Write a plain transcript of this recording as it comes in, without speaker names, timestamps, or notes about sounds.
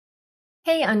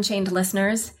Hey, Unchained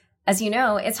listeners. As you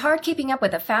know, it's hard keeping up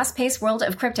with the fast-paced world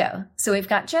of crypto, so we've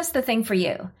got just the thing for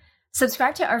you.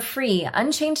 Subscribe to our free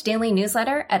Unchained daily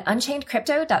newsletter at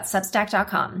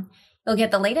unchainedcrypto.substack.com. You'll get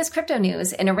the latest crypto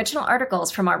news and original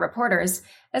articles from our reporters,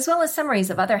 as well as summaries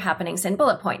of other happenings and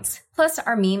bullet points, plus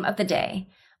our meme of the day,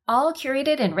 all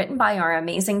curated and written by our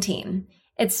amazing team.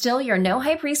 It's still your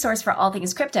no-hype resource for all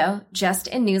things crypto, just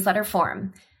in newsletter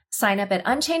form. Sign up at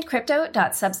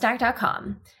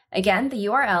unchainedcrypto.substack.com. Again, the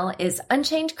URL is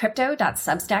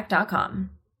unchainedcrypto.substack.com.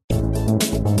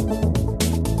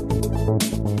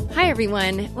 Hi,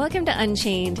 everyone. Welcome to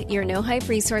Unchained, your no-hype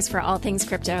resource for all things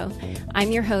crypto.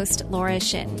 I'm your host, Laura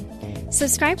Shin.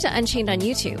 Subscribe to Unchained on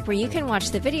YouTube, where you can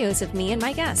watch the videos of me and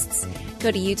my guests.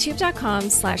 Go to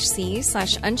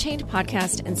youtube.com/c/Unchained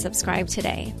podcast and subscribe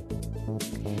today.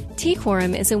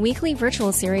 T-Quorum is a weekly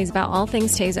virtual series about all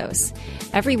things Tezos.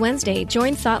 Every Wednesday,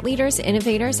 join thought leaders,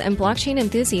 innovators, and blockchain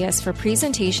enthusiasts for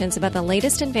presentations about the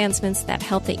latest advancements that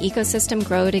help the ecosystem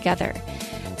grow together.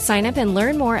 Sign up and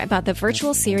learn more about the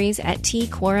virtual series at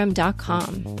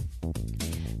tquorum.com.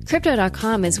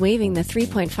 Crypto.com is waiving the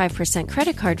 3.5%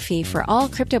 credit card fee for all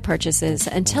crypto purchases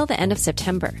until the end of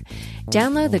September.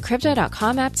 Download the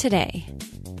Crypto.com app today.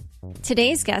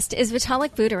 Today's guest is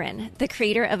Vitalik Buterin, the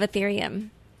creator of Ethereum.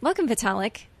 Welcome,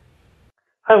 Vitalik.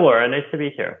 Hi, Laura. Nice to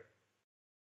be here.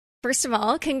 First of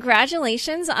all,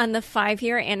 congratulations on the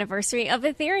 5-year anniversary of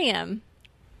Ethereum.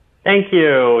 Thank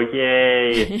you.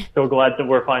 Yay. So glad that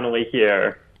we're finally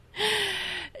here.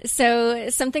 So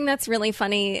something that's really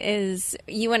funny is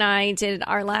you and I did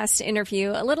our last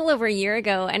interview a little over a year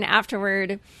ago, and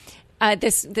afterward,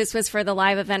 this was for the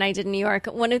live event I did in New York.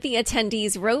 One of the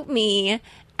attendees wrote me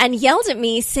and yelled at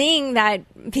me saying that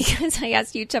because I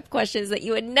asked you tough questions that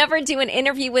you would never do an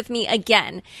interview with me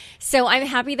again. So I'm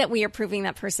happy that we are proving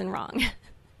that person wrong.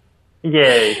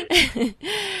 Yay.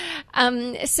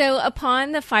 So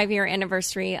upon the 5-year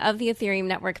anniversary of the Ethereum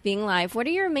network being live, what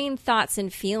are your main thoughts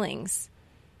and feelings?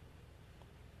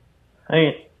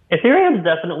 Ethereum's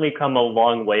definitely come a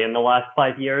long way in the last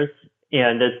 5 years,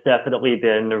 and it's definitely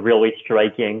been really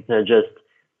striking to just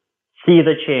see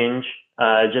the change.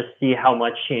 Just see how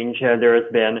much change there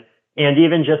has been, and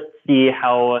even just see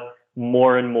how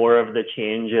more and more of the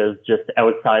change is just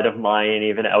outside of mine and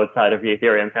even outside of the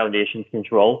Ethereum Foundation's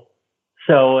control.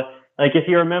 So, like, if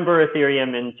you remember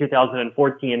Ethereum in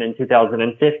 2014 and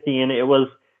 2015, it was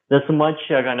this much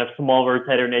kind of smaller,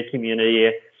 tighter-knit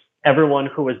community. Everyone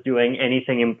who was doing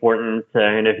anything important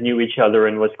kind of knew each other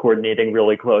and was coordinating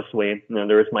really closely. You know,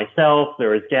 there was myself, there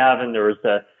was Gavin, there was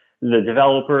the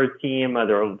developer team,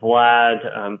 there was Vlad,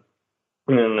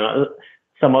 and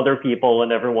some other people,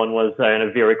 and everyone was kind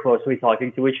of very closely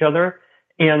talking to each other.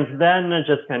 And then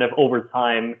just kind of over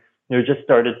time, there just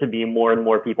started to be more and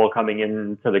more people coming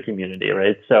into the community,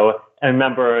 right? So I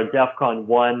remember DEF CON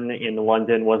 1 in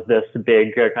London was this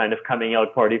big kind of coming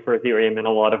out party for Ethereum in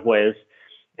a lot of ways.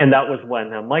 And that was when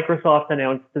Microsoft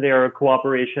announced their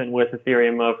cooperation with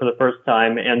Ethereum for the first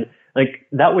time. And like,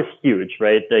 that was huge,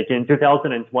 right? Like in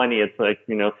 2020, it's like,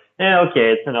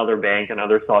 okay, it's another bank,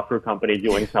 another software company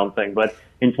doing something. But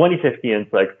in 2015,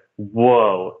 it's like,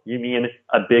 whoa, you mean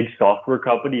a big software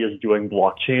company is doing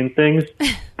blockchain things?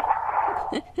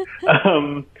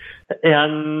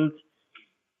 And,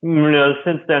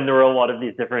 since then, there were a lot of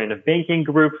these different banking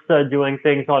groups doing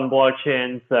things on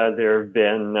blockchains. There have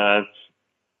been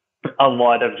a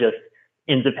lot of just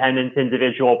independent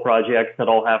individual projects that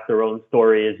all have their own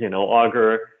stories.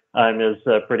 Augur is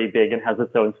pretty big and has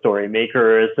its own story.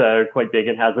 Maker is quite big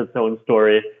and has its own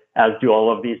story, as do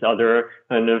all of these other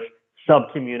kind of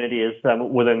sub-communities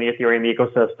within the Ethereum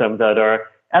ecosystem that are,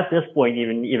 at this point,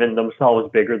 even themselves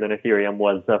bigger than Ethereum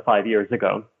was 5 years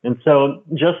ago. And so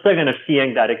just kind of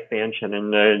seeing that expansion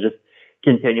and just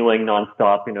continuing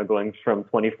nonstop, going from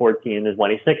 2014 to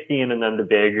 2016, and then the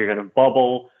big kind of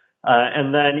bubble.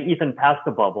 And then even past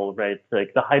the bubble, right?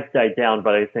 Like the hype died down,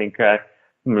 but I think,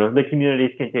 the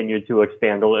communities continued to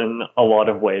expand in a lot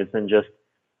of ways, and just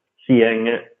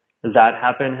seeing that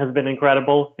happen has been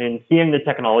incredible. And seeing the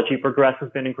technology progress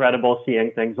has been incredible. Seeing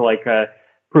things like,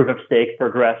 proof of stake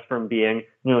progress from being,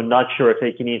 not sure if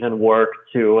they can even work,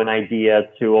 to an idea,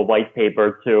 to a white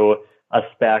paper, to a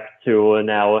spec, to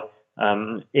now,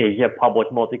 a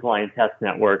public multi-client test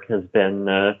network has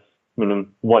been,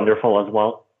 wonderful as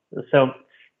well. So,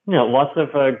 lots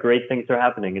of great things are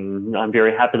happening, and I'm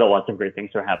very happy that lots of great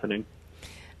things are happening.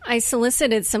 I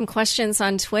solicited some questions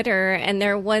on Twitter, and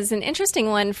there was an interesting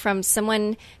one from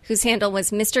someone whose handle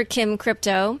was Mr. Kim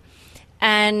Crypto,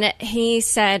 and he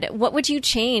said, what would you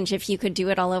change if you could do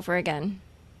it all over again?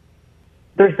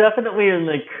 There's definitely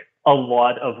like a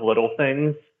lot of little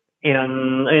things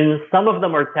And some of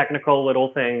them are technical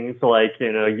little things like,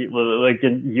 like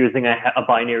using a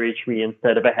binary tree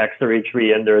instead of a hexary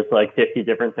tree. And there's like 50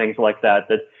 different things like that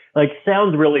like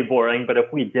sound really boring. But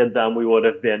if we did them, we would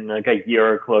have been like a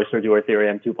year closer to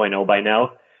Ethereum 2.0 by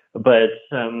now. But,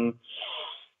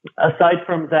 aside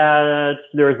from that,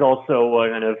 there's also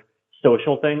kind of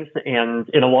social things. And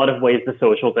in a lot of ways, the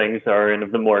social things are kind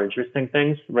of the more interesting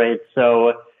things, right?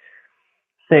 So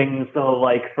things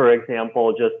like, for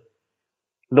example, just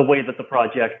the way that the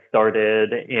project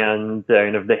started and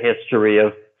kind of the history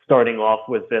of starting off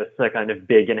with this kind of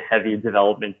big and heavy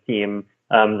development team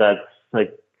that's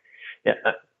like,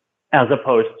 as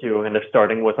opposed to kind of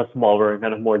starting with a smaller and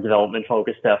kind of more development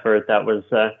focused effort. That was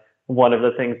one of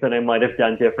the things that I might have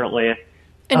done differently.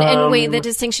 And wait, the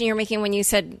distinction you're making when you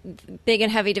said big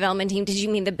and heavy development team, did you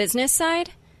mean the business side?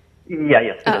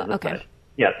 Yes. Oh, okay. Side.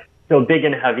 Yes. So big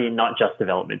and heavy, not just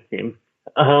development team.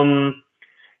 I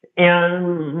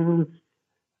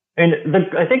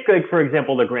think, like, for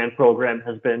example, the grant program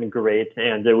has been great,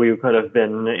 and we could have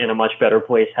been in a much better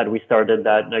place had we started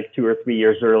that like 2 or 3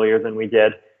 years earlier than we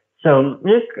did. So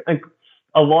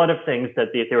a lot of things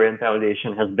that the Ethereum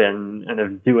Foundation has been kind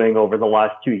of doing over the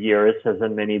last 2 years has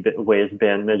in many ways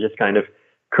been just kind of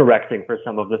correcting for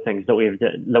some of the things that we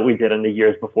did in the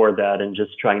years before that, and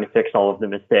just trying to fix all of the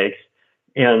mistakes.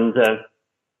 And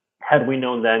had we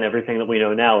known then everything that we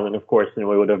know now, then of course we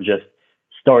would have just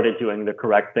started doing the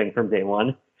correct thing from day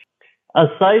one.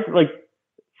 Aside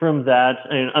from that,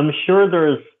 I'm sure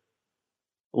there's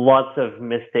lots of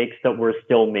mistakes that we're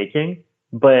still making,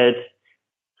 but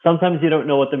sometimes you don't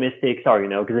know what the mistakes are,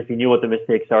 because if you knew what the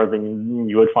mistakes are, then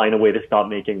you would find a way to stop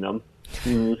making them.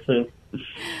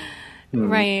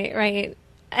 Right.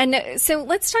 And so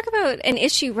let's talk about an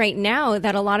issue right now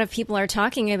that a lot of people are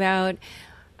talking about.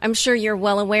 I'm sure you're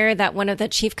well aware that one of the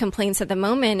chief complaints at the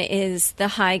moment is the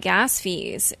high gas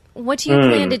fees. What do you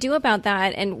plan to do about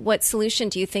that, and what solution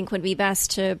do you think would be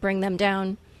best to bring them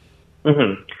down?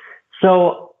 Mm-hmm.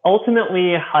 So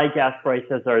ultimately, high gas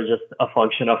prices are just a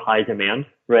function of high demand,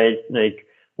 right? Like,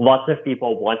 lots of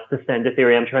people want to send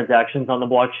Ethereum transactions on the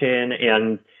blockchain,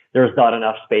 and there's not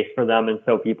enough space for them. And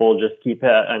so people just keep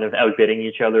kind of outbidding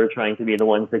each other, trying to be the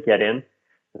ones that get in.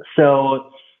 So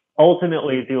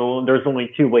ultimately, there's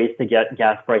only 2 ways to get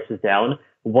gas prices down.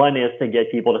 One is to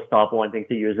get people to stop wanting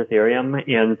to use Ethereum,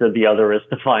 and the other is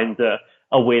to find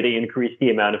a way to increase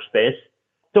the amount of space.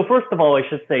 So first of all, I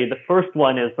should say the first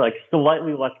one is like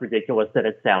slightly less ridiculous than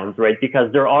it sounds, right?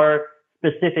 Because there are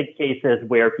specific cases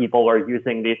where people are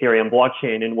using the Ethereum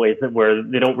blockchain in ways where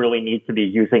they don't really need to be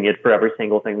using it for every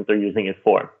single thing that they're using it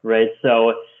for, right?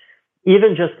 So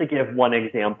even just to give one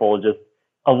example, just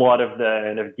a lot of the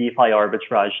kind of DeFi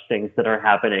arbitrage things that are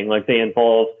happening, like they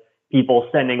involve people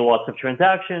sending lots of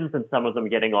transactions and some of them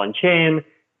getting on chain.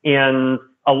 And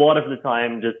a lot of the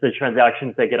time, just the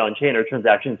transactions that get on chain are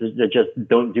transactions that just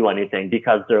don't do anything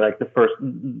because they're not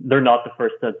the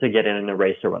first to get in a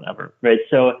race or whatever, right?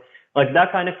 So like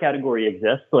that kind of category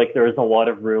exists. Like there's a lot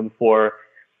of room for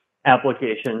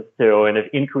applications to kind of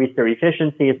increase their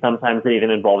efficiency. Sometimes it even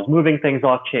involves moving things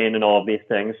off chain and all of these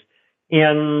things.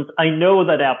 And I know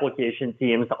that application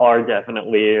teams are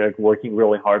definitely working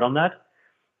really hard on that.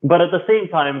 But at the same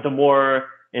time, the more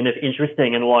and if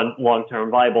interesting and long-term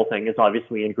viable thing is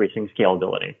obviously increasing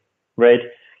scalability, right?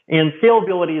 And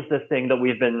scalability is this thing that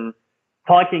we've been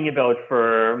talking about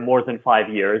for more than 5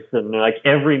 years. And like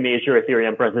every major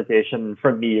Ethereum presentation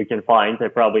from me you can find, I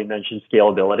probably mentioned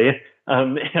scalability.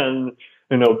 And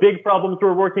big problems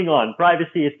we're working on: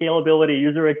 privacy, scalability,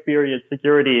 user experience,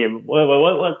 security.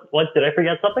 What did I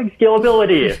forget? Something?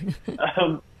 Scalability.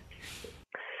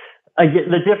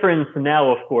 The difference now,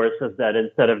 of course, is that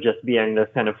instead of just being this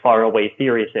kind of faraway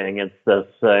theory thing, it's this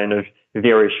kind of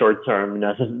very short-term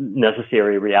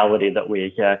necessary reality that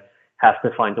we have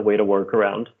to find a way to work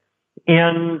around.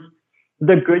 And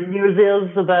the good news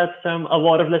is that a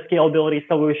lot of the scalability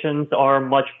solutions are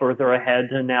much further ahead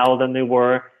now than they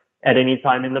were at any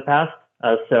time in the past.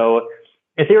 So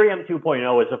Ethereum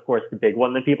 2.0 is, of course, the big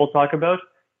one that people talk about.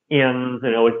 And,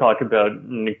 we talk about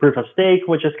proof of stake,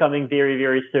 which is coming very,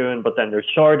 very soon. But then there's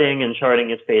sharding, and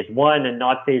sharding is phase 1 and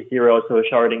not phase 0. So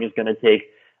sharding is going to take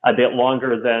a bit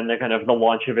longer than the kind of the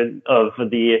launch of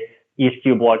the ETH2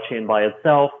 blockchain by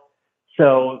itself.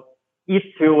 So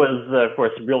ETH2 is, of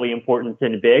course, really important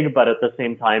and big, but at the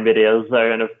same time, it is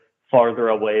kind of farther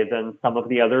away than some of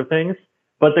the other things.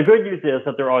 But the good news is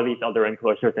that there are these other and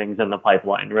closer things in the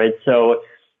pipeline, right? So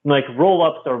like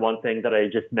roll-ups are one thing that I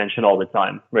just mention all the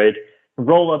time, right?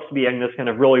 Roll-ups being this kind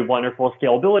of really wonderful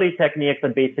scalability technique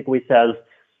that basically says,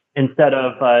 instead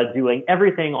of doing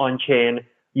everything on chain,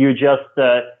 you just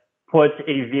put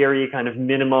a very kind of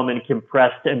minimum and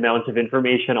compressed amount of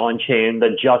information on chain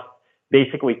that just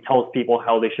basically tells people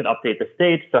how they should update the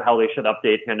state, so how they should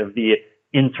update kind of the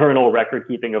internal record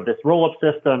keeping of this rollup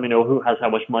system, who has how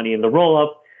much money in the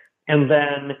rollup. And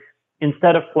then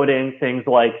instead of putting things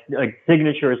like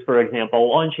signatures, for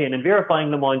example, on chain and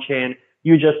verifying them on chain,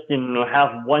 you just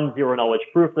have one zero knowledge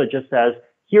proof that just says,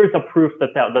 here's a proof that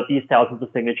these thousands of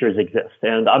signatures exist.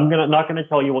 And I'm not going to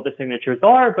tell you what the signatures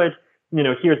are, but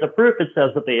here's a proof. It says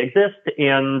that they exist.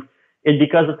 And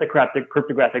because it's a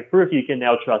cryptographic proof, you can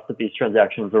now trust that these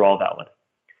transactions are all valid.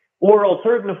 Or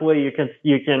alternatively,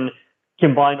 you can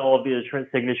combine all of these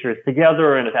signatures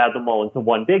together and add them all into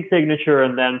one big signature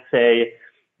and then say,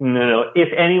 if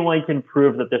anyone can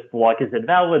prove that this block is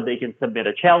invalid, they can submit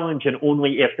a challenge, and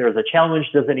only if there's a challenge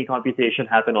does any computation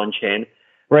happen on chain,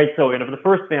 right? So the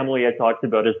first family I talked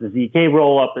about is the ZK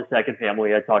rollup. The second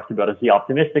family I talked about is the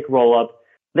optimistic rollup.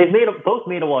 They've both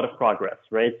made a lot of progress,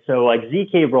 right? So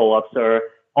ZK rollups are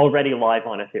already live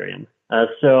on Ethereum.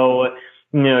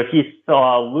 If you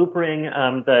saw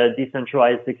Loopring, the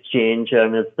decentralized exchange,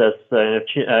 it's this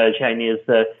Chinese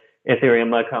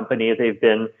Ethereum company. They've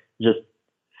been just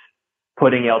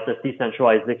putting out this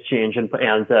decentralized exchange, and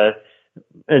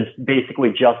it's basically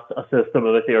just a system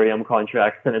of Ethereum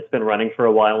contracts, and it's been running for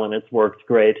a while, and it's worked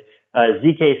great.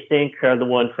 ZK Stink, the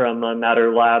one from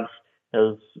Matter Labs,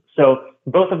 so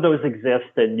both of those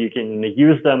exist, and you can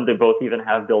use them. They both even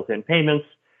have built-in payments.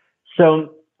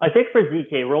 So I think for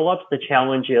ZK rollups, the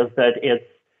challenge is that it's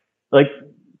like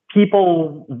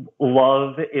people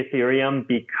love Ethereum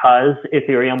because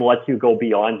Ethereum lets you go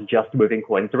beyond just moving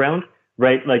coins around,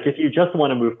 right? Like if you just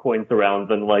want to move coins around,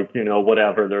 then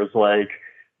whatever, there's like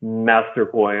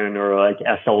Mastercoin or like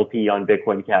SLP on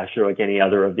Bitcoin Cash or like any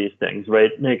other of these things,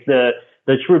 right? Like the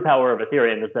true power of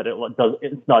Ethereum is that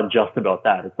it's not just about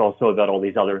that. It's also about all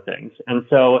these other things. And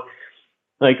so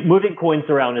like moving coins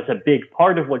around is a big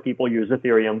part of what people use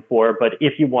Ethereum for. But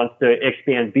if you want to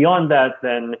expand beyond that,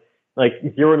 then like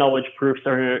zero knowledge proofs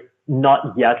are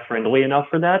not yet friendly enough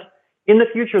for that. In the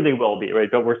future, they will be, right?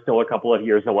 But we're still a couple of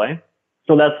years away.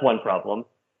 So that's one problem.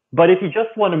 But if you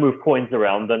just want to move coins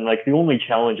around, then like the only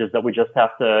challenge is that we just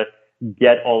have to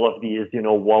get all of these,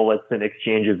 wallets and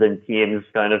exchanges and teams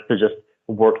kind of to just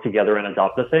work together and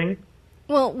adopt the thing.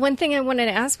 Well, one thing I wanted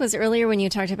to ask was earlier when you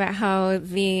talked about how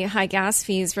the high gas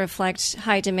fees reflect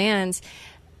high demands,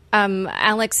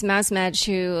 Alex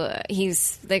Masmej,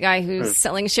 he's the guy who's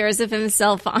selling shares of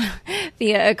himself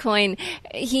via a coin,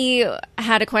 he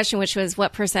had a question, which was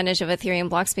what percentage of Ethereum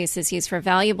block space is used for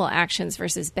valuable actions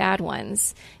versus bad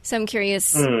ones? So I'm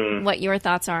curious what your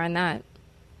thoughts are on that.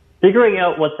 Figuring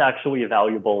out what's actually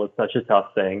valuable is such a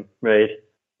tough thing, right?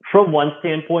 From one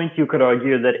standpoint, you could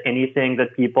argue that anything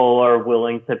that people are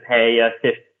willing to pay a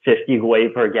 50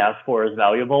 Gwei per gas for is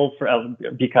valuable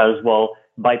because, well,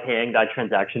 by paying that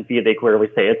transaction fee, they clearly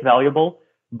say it's valuable.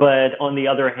 But on the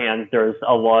other hand, there's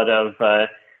a lot of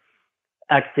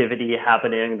activity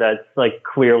happening that's like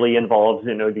clearly involves,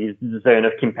 these kind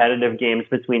of competitive games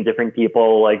between different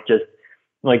people, like just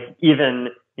like even,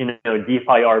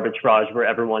 DeFi arbitrage where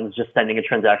everyone's just sending a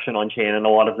transaction on chain and a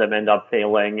lot of them end up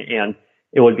failing. And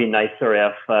it would be nicer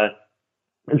if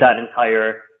that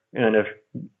entire kind of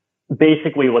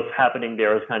basically what's happening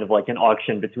there is kind of like an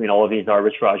auction between all of these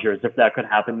arbitrageurs. If that could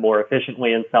happen more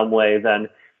efficiently in some way, then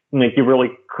you really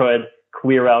could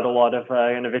clear out a lot of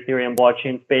kind of Ethereum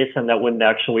blockchain space, and that wouldn't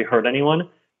actually hurt anyone.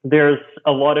 There's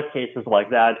a lot of cases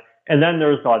like that. And then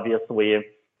there's obviously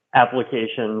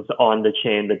applications on the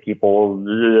chain that people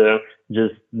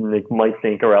just might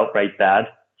think are outright bad.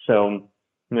 So,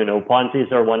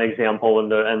 Ponzi's are one example,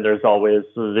 and there's always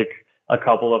like a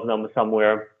couple of them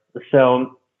somewhere.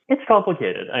 So it's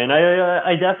complicated, and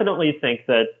I definitely think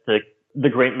that the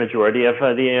great majority of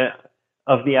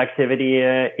the activity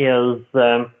is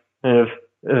kind of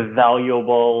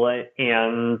valuable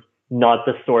and not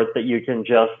the sort that you can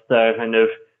just kind of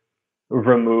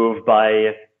remove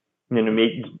by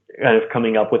kind of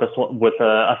coming up with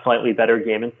a slightly better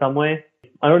game in some way.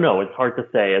 I don't know. It's hard to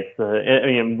say. It's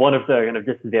one of the kind of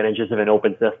disadvantages of an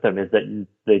open system is that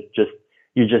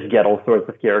you just get all sorts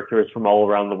of characters from all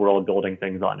around the world building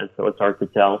things on it. So it's hard to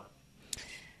tell.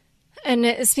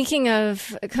 And speaking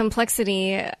of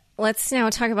complexity, let's now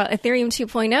talk about Ethereum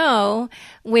 2.0,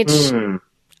 which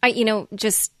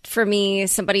just for me,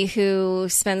 somebody who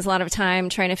spends a lot of time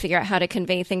trying to figure out how to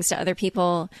convey things to other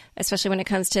people, especially when it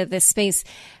comes to this space,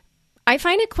 I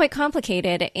find it quite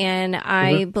complicated, and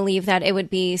I believe that it would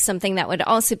be something that would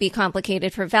also be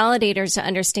complicated for validators to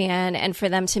understand and for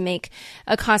them to make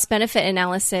a cost-benefit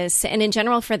analysis, and in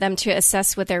general for them to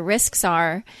assess what their risks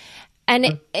are.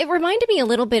 And it reminded me a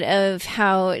little bit of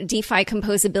how DeFi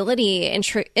composability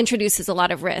introduces a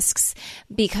lot of risks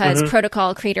because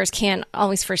protocol creators can't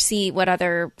always foresee what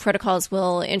other protocols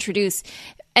will introduce.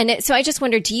 And so I just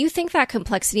wonder, do you think that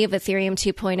complexity of Ethereum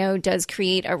 2.0 does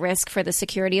create a risk for the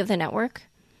security of the network?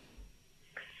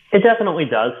 It definitely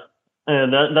does.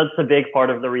 And that's a big part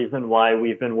of the reason why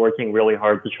we've been working really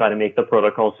hard to try to make the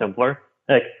protocol simpler.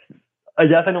 Like, I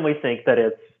definitely think that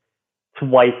it's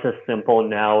twice as simple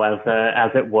now as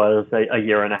it was a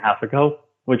year and a half ago,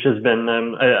 which has been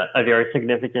a very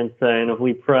significant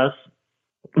leap for us.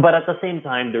 But at the same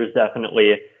time, there's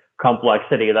definitely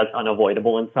complexity that's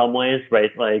unavoidable in some ways,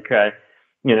 right? Like,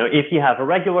 if you have a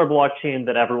regular blockchain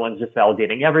that everyone's just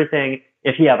validating everything,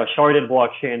 if you have a sharded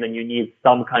blockchain, then you need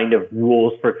some kind of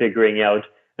rules for figuring out,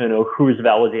 who's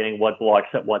validating what blocks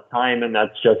at what time. And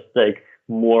that's just like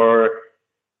more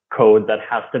code that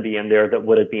has to be in there that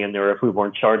wouldn't be in there if we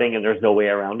weren't sharding, and there's no way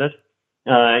around it.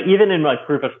 Even in like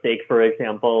proof of stake, for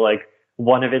example, like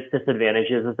one of its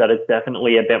disadvantages is that it's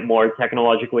definitely a bit more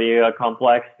technologically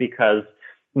complex because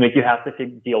like you have to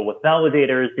deal with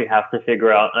validators, you have to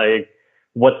figure out like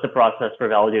what's the process for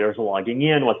validators logging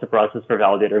in, what's the process for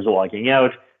validators logging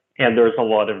out, and there's a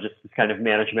lot of just this kind of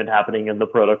management happening in the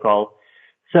protocol.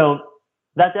 So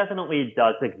that definitely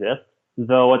does exist,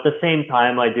 though at the same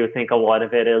time, I do think a lot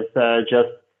of it is just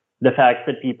the fact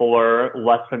that people are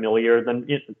less familiar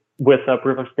with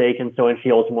proof of stake, and so it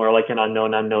feels more like an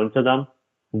unknown to them.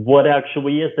 What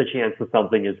actually is the chance that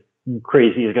something is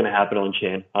crazy is going to happen on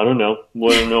chain? I don't know.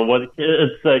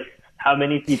 It's like, how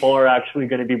many people are actually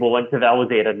going to be willing to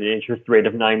validate at an interest rate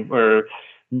of 9 or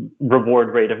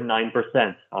reward rate of 9%?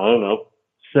 I don't know.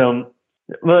 So,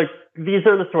 look, these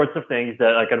are the sorts of things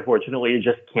that, like, unfortunately, you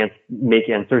just can't make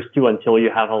answers to until you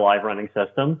have a live running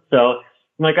system. So,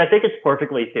 like, I think it's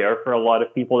perfectly fair for a lot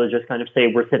of people to just kind of say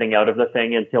we're sitting out of the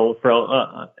thing until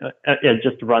it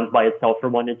just runs by itself for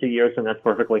 1 to 2 years, and that's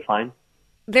perfectly fine.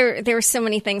 There are so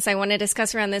many things I want to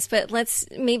discuss around this, but let's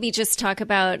maybe just talk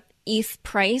about ETH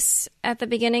price at the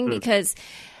beginning, because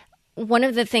one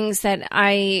of the things that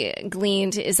I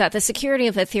gleaned is that the security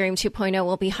of Ethereum 2.0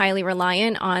 will be highly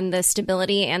reliant on the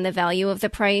stability and the value of the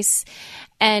price.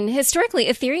 And historically,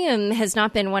 Ethereum has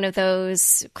not been one of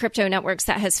those crypto networks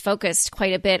that has focused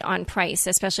quite a bit on price,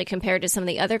 especially compared to some of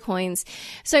the other coins.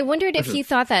 So I wondered if you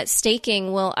thought that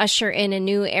staking will usher in a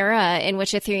new era in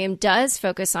which Ethereum does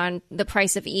focus on the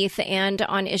price of ETH and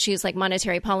on issues like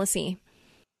monetary policy.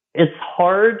 It's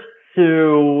hard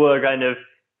to kind of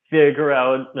figure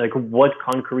out like what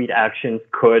concrete actions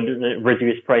could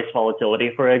reduce price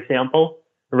volatility, for example,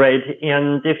 right?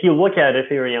 And if you look at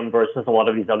Ethereum versus a lot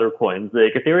of these other coins,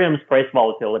 like Ethereum's price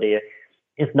volatility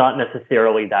is not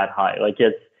necessarily that high. Like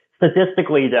it's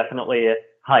statistically definitely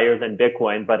higher than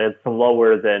Bitcoin, but it's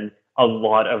lower than a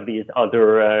lot of these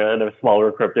other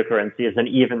smaller cryptocurrencies, and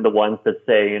even the ones that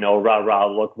say,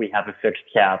 look, we have a fixed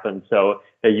cap, and so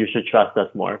you should trust us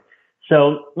more.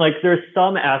 So, like, there's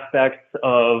some aspects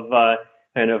of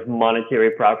kind of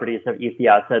monetary properties of ETH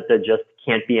asset that just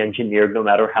can't be engineered no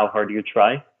matter how hard you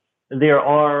try. There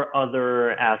are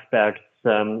other aspects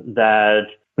that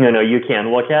you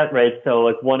can look at, right? So,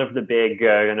 like, one of the big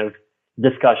kind of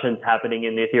discussions happening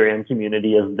in the Ethereum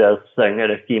community is this kind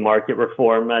of fee market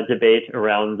reform debate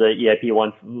around the EIP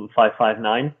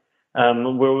 1559,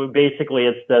 where basically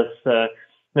it's this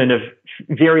kind of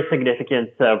very significant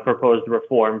proposed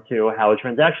reform to how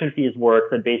transaction fees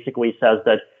work that basically says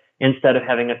that instead of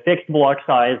having a fixed block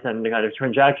size and the kind of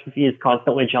transaction fees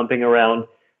constantly jumping around,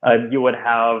 you would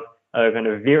have kind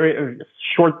of very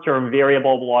short-term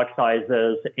variable block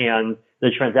sizes, and the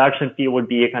transaction fee would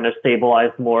be kind of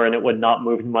stabilized more, and it would not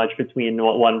move much between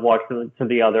one block to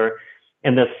the other.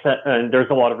 And there's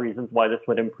a lot of reasons why this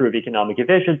would improve economic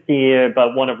efficiency,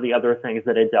 but one of the other things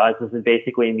that it does is it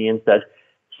basically means that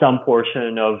some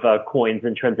portion of coins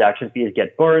and transaction fees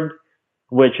get burned,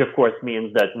 which of course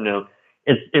means that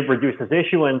it reduces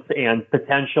issuance, and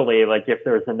potentially, like, if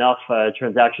there's enough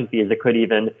transaction fees, it could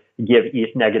even give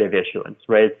ETH negative issuance,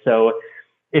 right? So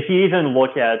if you even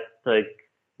look at like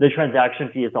the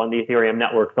transaction fees on the Ethereum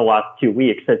network the last 2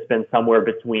 weeks, it's been somewhere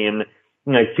between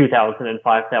 2,000 and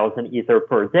 5,000 Ether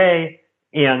per day.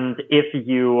 And if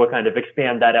you kind of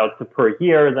expand that out to per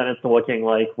year, then it's looking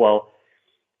like, well,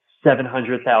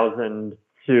 700,000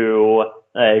 to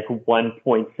like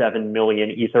 1.7 million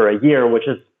Ether a year, which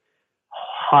is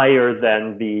higher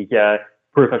than the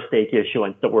proof of stake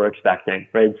issuance that we're expecting,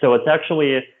 right? So it's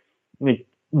actually,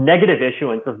 negative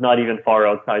issuance is not even far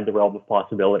outside the realm of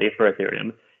possibility for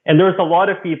Ethereum. And there's a lot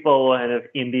of people kind of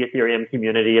in the Ethereum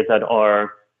community that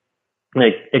are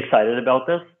like excited about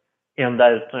this and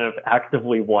that kind of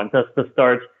actively want us to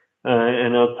start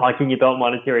talking about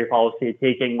monetary policy,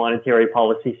 taking monetary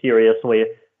policy seriously,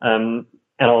 and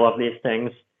all of these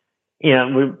things,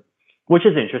 which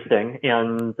is interesting,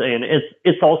 and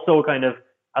it's also kind of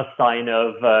a sign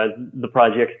of the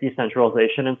project's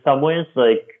decentralization in some ways,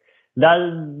 like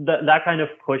that kind of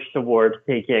push towards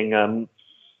taking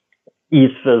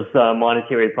ETH's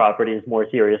monetary properties more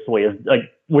seriously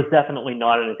was definitely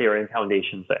not an Ethereum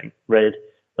Foundation thing, right?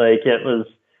 Like it was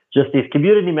just these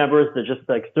community members that just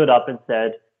stood up and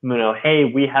said, hey,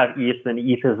 we have ETH and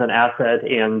ETH is an asset,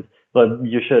 and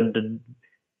you should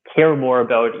care more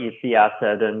about ETH the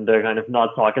asset and kind of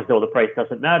not talk as though the price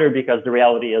doesn't matter, because the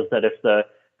reality is that if the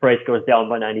price goes down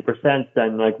by 90%,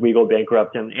 then we go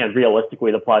bankrupt, and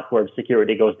realistically the platform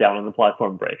security goes down and the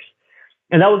platform breaks.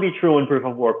 And that would be true in proof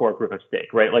of work or proof of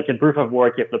stake, right? Like in proof of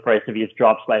work, if the price of ETH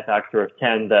drops by a factor of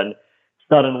 10, then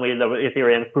suddenly the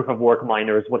Ethereum proof of work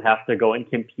miners would have to go and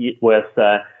compete with,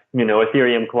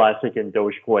 Ethereum Classic and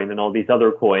Dogecoin and all these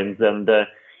other coins. And,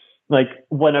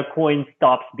 when a coin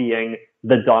stops being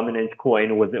the dominant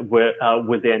coin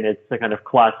within its kind of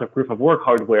class of proof of work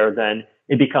hardware, then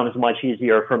it becomes much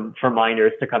easier for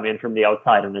miners to come in from the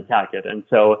outside and attack it. And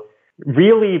so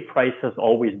really price has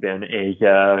always been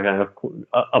a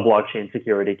blockchain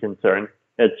security concern.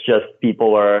 It's just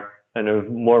people are kind of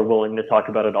more willing to talk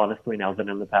about it honestly now than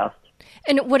in the past.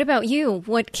 And what about you?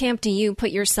 What camp do you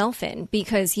put yourself in?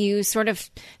 Because you sort of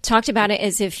talked about it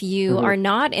as if you are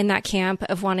not in that camp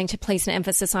of wanting to place an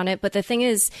emphasis on it. But the thing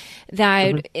is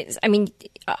that,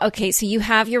 okay, so you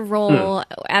have your role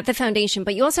at the foundation,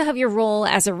 but you also have your role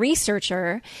as a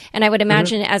researcher. And I would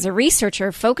imagine as a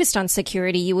researcher focused on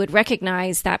security, you would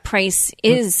recognize that price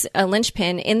is a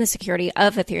linchpin in the security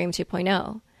of Ethereum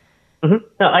 2.0. No,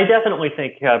 I definitely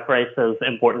think price is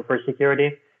important for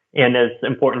security, and it's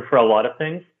important for a lot of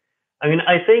things. I mean,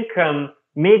 I think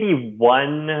maybe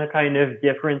one kind of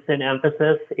difference in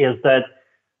emphasis is that,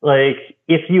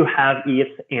 if you have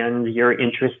ETH and you're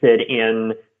interested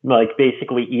in,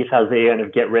 basically ETH as a kind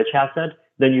of get rich asset,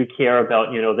 then you care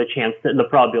about, the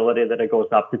probability that it goes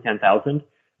up to 10,000.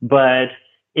 But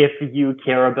if you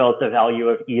care about the value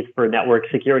of ETH for network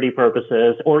security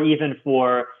purposes, or even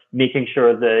for making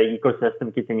sure the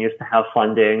ecosystem continues to have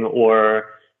funding, or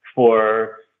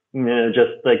for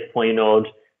just plain old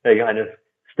kind of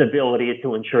stability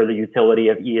to ensure the utility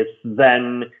of ETH,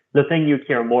 then the thing you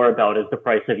care more about is the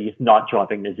price of ETH not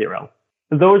dropping to zero.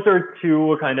 Those are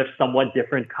two kind of somewhat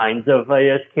different kinds of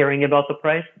caring about the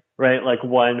price, right?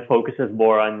 One focuses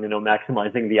more on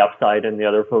maximizing the upside, and the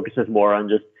other focuses more on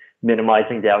just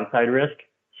minimizing downside risk.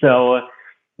 So,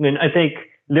 I think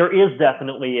there is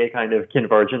definitely a kind of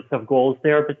convergence of goals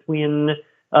there between,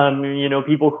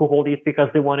 people who hold ETH because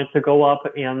they want it to go up,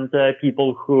 and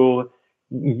people who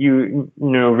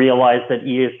realize that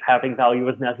ETH having value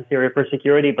is necessary for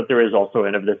security, but there is also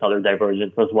kind of this other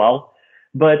divergence as well.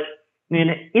 But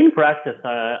in practice,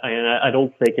 I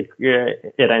don't think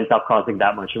it ends up causing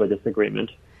that much of a disagreement.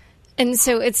 And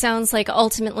so it sounds like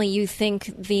ultimately you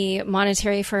think the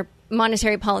monetary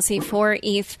policy for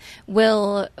ETH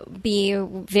will be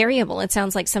variable. It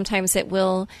sounds like sometimes it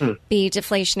will be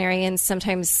deflationary and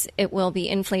sometimes it will be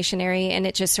inflationary, and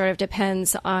it just sort of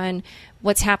depends on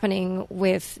what's happening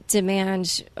with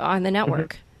demand on the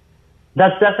network.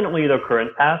 That's definitely the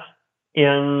current path.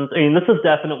 And this has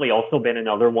definitely also been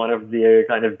another one of the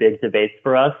kind of big debates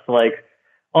for us.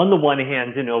 On the one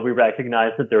hand, we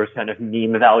recognize that there's kind of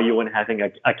meme value in having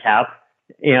a cap,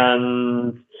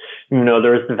 and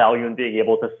there's the value in being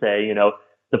able to say,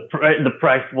 the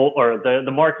price will, or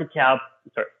the market cap,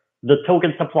 the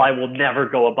token supply will never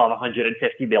go above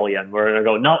 150 billion. We're going to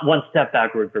go not one step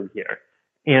backward from here,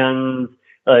 and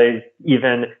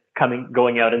even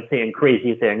going out and saying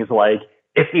crazy things like,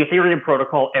 if the Ethereum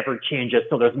protocol ever changes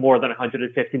so there's more than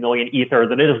 150 million Ether,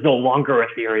 then it is no longer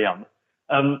Ethereum.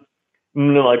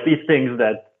 These things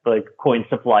that coin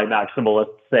supply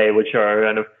maximalists say, which are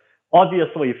kind of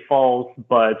obviously false,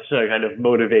 but kind of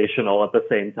motivational at the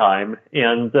same time.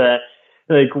 And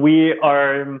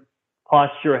our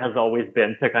posture has always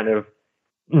been to kind of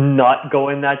not go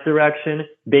in that direction.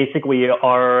 Basically,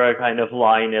 our kind of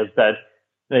line is that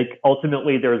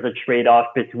ultimately there's a trade-off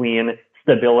between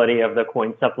stability of the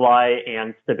coin supply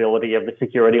and stability of the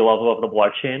security level of the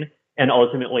blockchain. And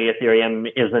ultimately, Ethereum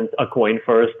isn't a coin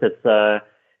first. It's a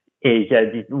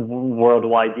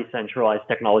worldwide decentralized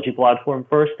technology platform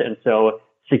first. And so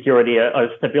stability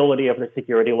of the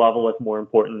security level is more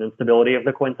important than stability of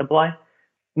the coin supply.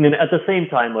 And then at the same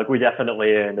time, we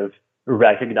definitely kind of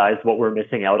recognize what we're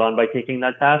missing out on by taking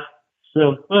that path.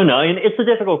 So I don't know. It's a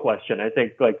difficult question. I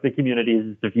think the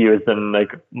community's views and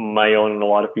my own and a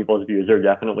lot of people's views are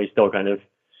definitely still kind of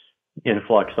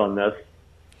influx on this.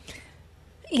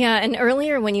 Yeah, and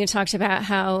earlier when you talked about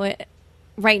how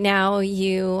right now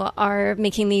you are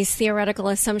making these theoretical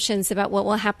assumptions about what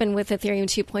will happen with Ethereum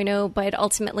 2.0, but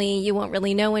ultimately you won't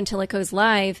really know until it goes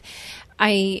live.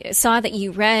 I saw that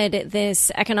you read this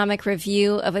economic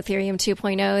review of Ethereum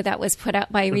 2.0 that was put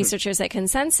out by researchers at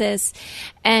Consensus.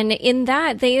 And in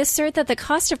that, they assert that the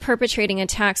cost of perpetrating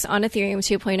attacks on Ethereum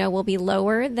 2.0 will be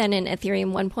lower than in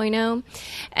Ethereum 1.0.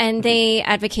 And they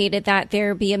advocated that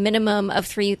there be a minimum of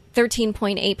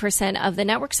 13.8% of the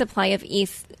network supply of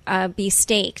ETH be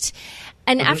staked.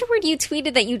 And afterward, you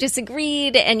tweeted that you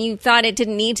disagreed and you thought it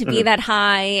didn't need to be that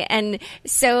high. And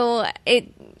so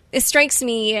it strikes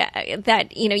me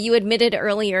that, you admitted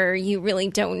earlier you really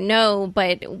don't know,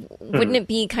 but wouldn't it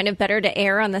be kind of better to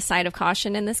err on the side of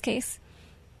caution in this case?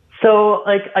 So,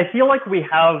 I feel like we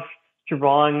have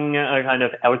strong kind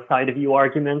of outside of you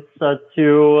arguments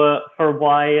for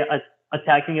why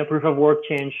attacking a proof of work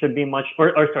chain should be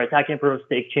attacking a proof of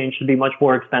stake chain should be much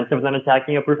more expensive than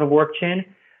attacking a proof of work chain,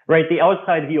 right? The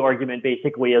outside view argument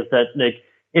basically is that,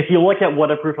 if you look at what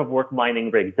a proof of work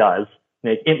mining rig does,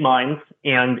 it mines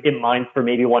for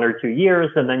maybe 1 or 2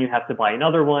 years, and then you have to buy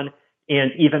another one.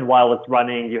 And even while it's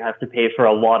running, you have to pay for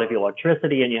a lot of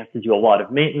electricity and you have to do a lot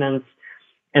of maintenance.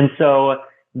 And so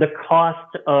the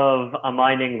cost of a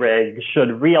mining rig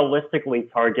should realistically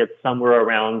target somewhere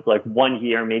around 1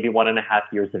 year, maybe 1.5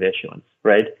 years of issuance,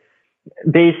 right?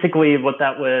 Basically what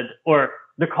that would, or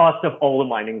the cost of all the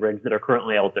mining rigs that are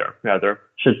currently out there, rather,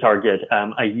 should target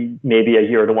maybe a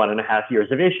year to 1.5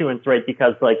 years of issuance, right?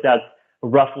 Because that's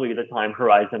roughly the time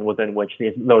horizon within which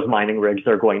those mining rigs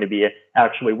are going to be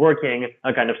actually working,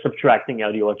 kind of subtracting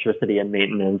out electricity and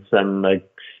maintenance and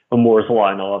Moore's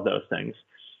law and all of those things.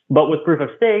 But with proof of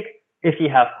stake, if you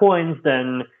have coins,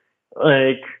 then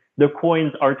the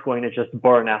coins aren't going to just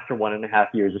burn after 1.5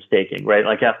 years of staking, right?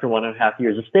 After 1.5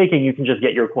 years of staking, you can just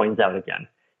get your coins out again.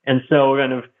 And so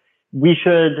we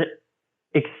should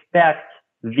expect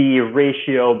the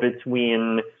ratio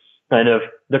between kind of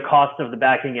the cost of the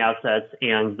backing assets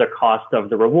and the cost of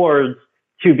the rewards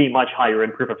to be much higher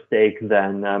in proof of stake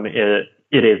than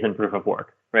it is in proof of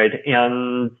work, right?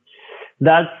 And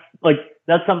that's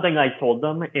something I told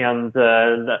them, and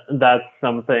that's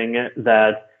something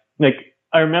that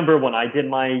I remember when I did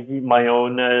my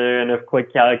own kind of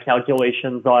quick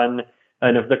calculations on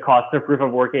kind of the cost of proof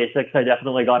of work ASICs. I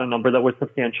definitely got a number that was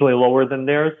substantially lower than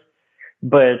theirs,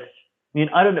 but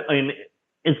I don't know.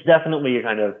 It's definitely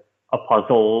kind of a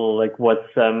puzzle,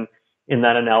 what's in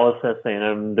that analysis.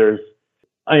 And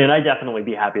I'd definitely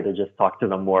be happy to just talk to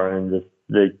them more and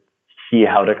just see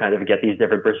how to kind of get these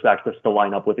different perspectives to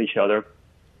line up with each other.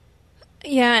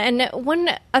 Yeah, and one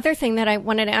other thing that I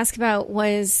wanted to ask about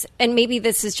was, and maybe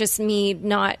this is just me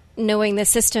not knowing the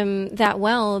system that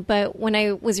well, but when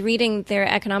I was reading their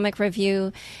economic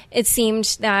review, it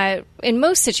seemed that in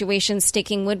most situations,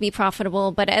 staking would be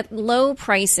profitable, but at low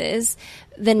prices,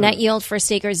 the net yield for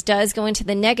stakers does go into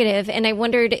the negative. And I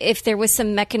wondered if there was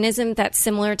some mechanism that's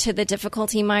similar to the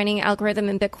difficulty mining algorithm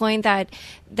in Bitcoin that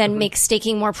then makes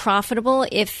staking more profitable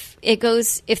if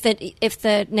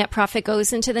the net profit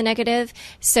goes into the negative,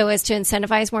 so as to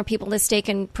incentivize more people to stake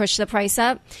and push the price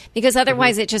up. Because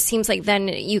otherwise it just seems like then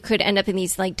you could end up in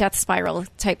these death spiral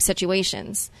type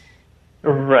situations.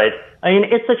 Right.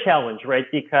 It's a challenge, right?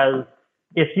 Because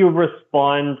if you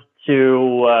respond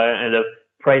to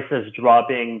prices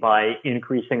dropping by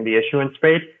increasing the issuance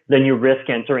rate, then you risk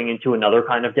entering into another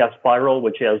kind of death spiral,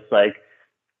 which is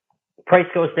price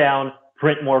goes down,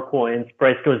 print more coins,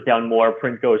 price goes down more,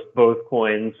 print goes both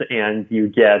coins, and you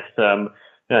get,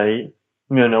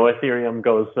 Ethereum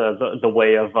goes the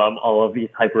way of all of these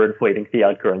hyperinflating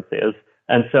fiat currencies.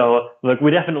 And so, we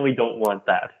definitely don't want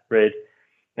that, right?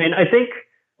 And I think,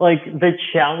 the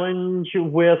challenge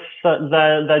with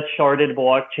that sharded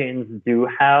blockchains do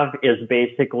have is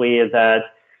basically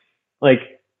that,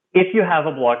 if you have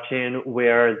a blockchain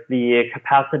where the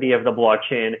capacity of the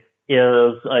blockchain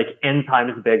is n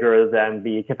times bigger than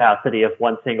the capacity of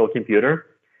one single computer,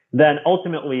 then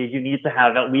ultimately you need to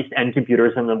have at least n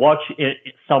computers in the blockchain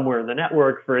somewhere in the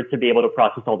network for it to be able to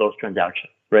process all those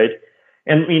transactions, right?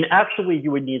 And actually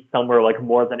you would need somewhere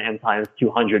more than n times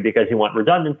 200 because you want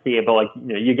redundancy, but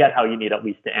you get how you need at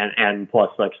least n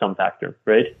plus some factor,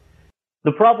 right?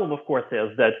 The problem, of course,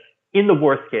 is that in the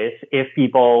worst case, if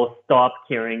people stop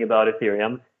caring about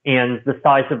Ethereum and the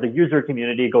size of the user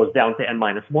community goes down to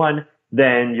n-1,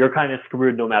 then you're kind of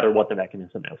screwed no matter what the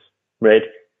mechanism is, right?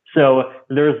 So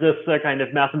there's this kind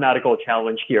of mathematical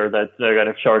challenge here that kind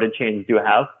of sharded chains do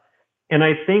have. And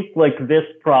I think this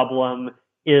problem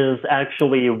is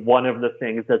actually one of the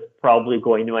things that's probably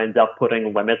going to end up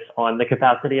putting limits on the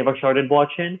capacity of a sharded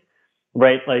blockchain,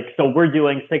 right? Like, so we're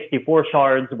doing 64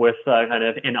 shards with kind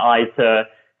of an eye to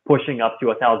pushing up to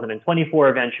 1,024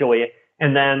 eventually.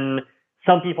 And then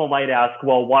some people might ask,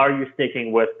 well, why are you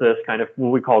sticking with this kind of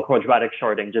what we call quadratic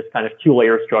sharding, just kind of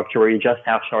two-layer structure where you just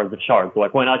have shards of shards?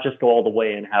 Like, why not just go all the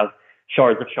way and have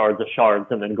shards of shards of shards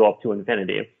and then go up to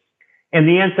infinity? And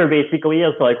the answer basically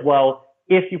is like, well,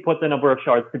 if you put the number of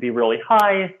shards to be really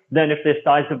high, then if the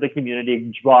size of the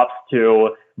community drops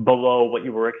to below what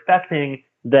you were expecting,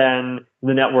 then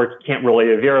the network can't really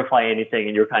verify anything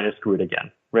and you're kind of screwed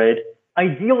again, right?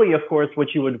 Ideally, of course,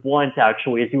 what you would want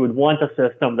actually is you would want a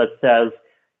system that says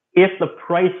if the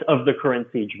price of the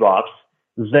currency drops,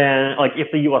 then like if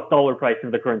the US dollar price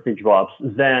of the currency drops,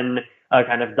 then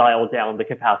kind of dial down the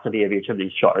capacity of each of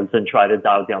these shards and try to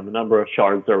dial down the number of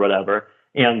shards or whatever,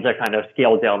 and kind of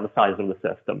scale down the size of the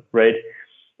system, right?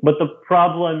 But the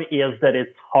problem is that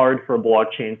it's hard for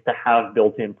blockchains to have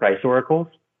built-in price oracles.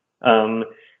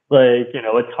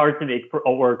 It's hard to make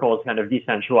oracles kind of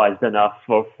decentralized enough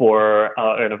for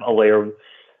kind of a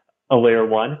layer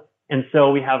one. And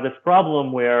so we have this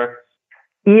problem where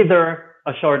either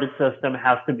a sharded system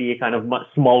has to be kind of much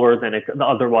smaller than it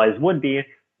otherwise would be,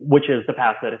 which is the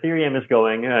path that Ethereum is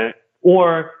going,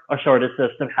 or a sharded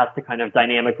system has to kind of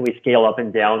dynamically scale up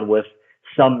and down with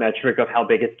some metric of how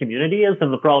big its community is.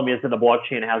 And the problem is that the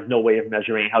blockchain has no way of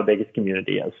measuring how big its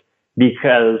community is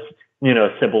because,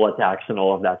 Sybil attacks and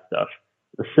all of that stuff.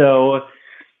 So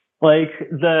like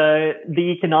the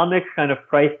economic kind of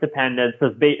price dependence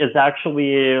is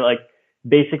actually like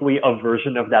basically a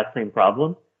version of that same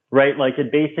problem, right? Like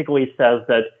it basically says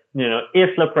that,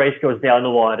 if the price goes down a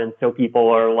lot and so people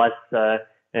are less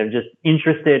just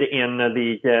interested in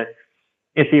the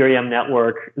Ethereum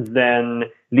network, then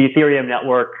the Ethereum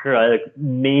network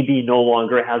maybe no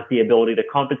longer has the ability to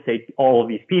compensate all of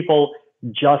these people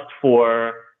just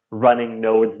for running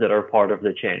nodes that are part of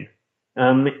the chain.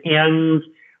 And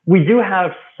we do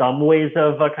have some ways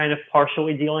of kind of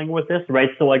partially dealing with this, right?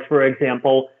 So like, for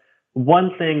example,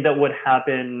 one thing that would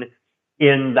happen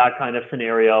in that kind of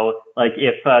scenario, like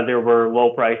if there were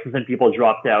low prices and people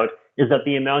dropped out, is that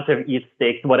the amount of ETH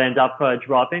staked would end up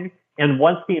dropping. And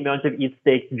once the amount of ETH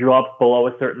staked drops below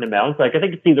a certain amount, like I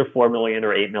think it's either 4 million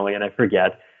or 8 million, I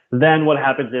forget, then what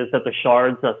happens is that the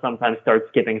shards sometimes start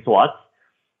skipping slots.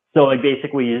 So like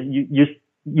basically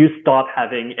you stop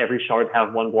having every shard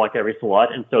have one block every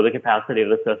slot. And so the capacity of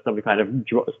the system kind of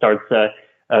starts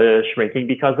shrinking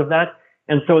because of that.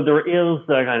 And so there is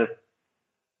kind of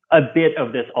a bit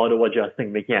of this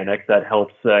auto-adjusting mechanic that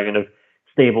helps kind of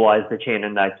stabilize the chain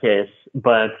in that case.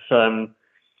 But,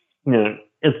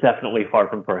 it's definitely far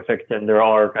from perfect. And there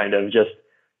are kind of just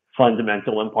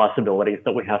fundamental impossibilities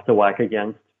that we have to whack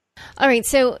against. All right.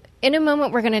 So in a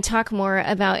moment, we're going to talk more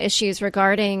about issues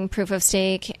regarding proof of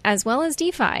stake as well as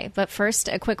DeFi. But first,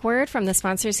 a quick word from the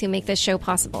sponsors who make this show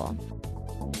possible.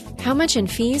 How much in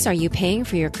fees are you paying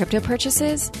for your crypto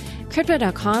purchases?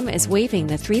 Crypto.com is waiving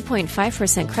the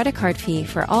 3.5% credit card fee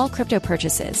for all crypto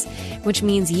purchases, which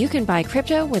means you can buy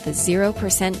crypto with a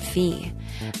 0% fee.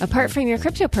 Apart from your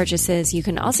crypto purchases, you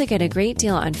can also get a great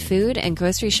deal on food and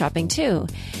grocery shopping too.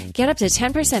 Get up to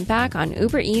 10% back on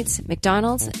Uber Eats,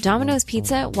 McDonald's, Domino's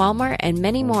Pizza, Walmart, and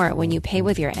many more when you pay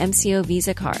with your MCO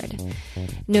Visa card.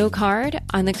 No card?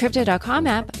 On the Crypto.com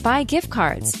app, buy gift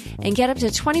cards and get up to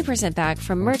 20% back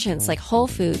from merchants like Whole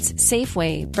Foods,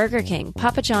 Safeway, Burger King,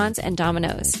 Papa John's, and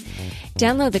Domino's.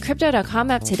 Download the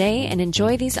Crypto.com app today and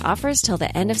enjoy these offers till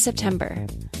the end of September.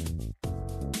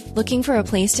 Looking for a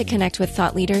place to connect with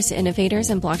thought leaders, innovators,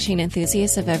 and blockchain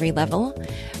enthusiasts of every level?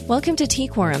 Welcome to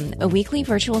T-Quorum, a weekly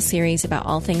virtual series about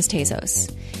all things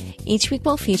Tezos. Each week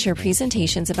will feature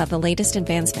presentations about the latest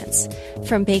advancements,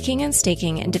 from baking and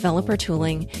staking and developer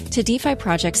tooling to DeFi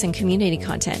projects and community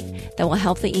content that will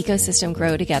help the ecosystem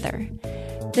grow together.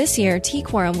 This year,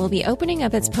 T-Quorum will be opening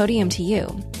up its podium to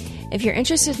you. If you're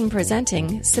interested in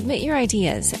presenting, submit your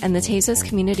ideas, and the Tezos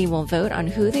community will vote on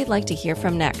who they'd like to hear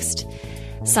from next.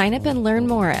 Sign up and learn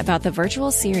more about the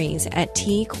virtual series at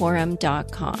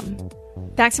tquorum.com.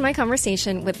 Back to my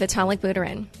conversation with Vitalik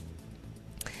Buterin.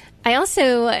 I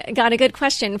also got a good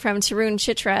question from Tarun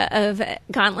Chitra of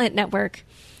Gauntlet Network.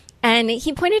 And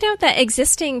he pointed out that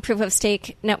existing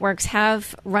proof-of-stake networks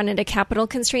have run into capital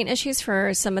constraint issues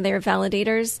for some of their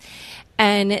validators,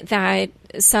 and that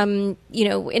some,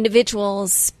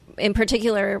 individuals in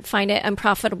particular find it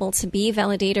unprofitable to be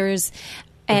validators,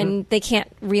 and they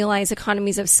can't realize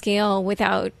economies of scale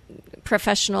without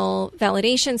professional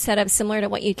validation setup similar to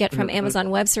what you get from Amazon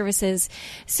Web Services.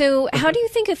 So how do you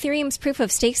think Ethereum's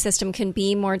proof-of-stake system can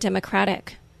be more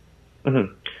democratic?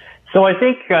 Mm-hmm. So I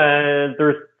think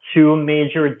there's two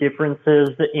major differences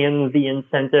in the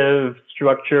incentive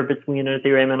structure between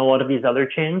Ethereum and a lot of these other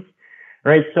chains,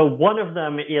 right? So one of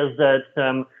them is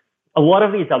that a lot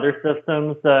of these other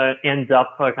systems end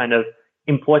up kind of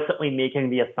implicitly making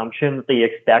the assumption that they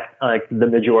expect the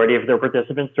majority of their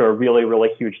participants, or a really, really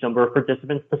huge number of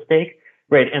participants, to stake,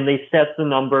 right? And they set the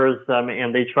numbers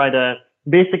and they try to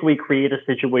basically create a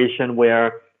situation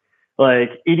where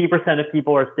like 80% of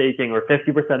people are staking, or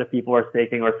 50% of people are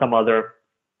staking, or some other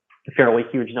fairly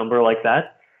huge number like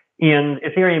that. And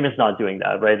Ethereum is not doing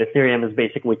that, right? Ethereum is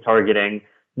basically targeting,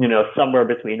 somewhere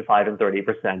between 5 and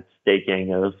 30%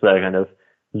 staking as kind of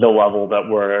the level that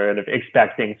we're kind of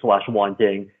expecting /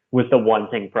 wanting, with the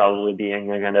wanting probably being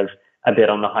kind of a bit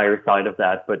on the higher side of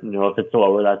that. But, if it's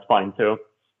lower, that's fine too.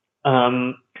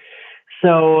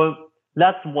 So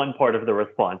that's one part of the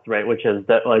response, right? Which is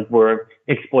that like we're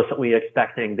explicitly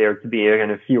expecting there to be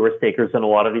kind of fewer stakers than a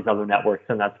lot of these other networks,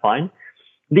 and that's fine.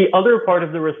 The other part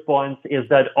of the response is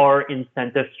that our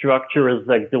incentive structure is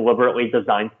like deliberately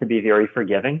designed to be very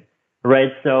forgiving,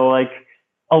 right? So like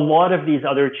a lot of these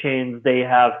other chains, they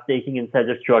have staking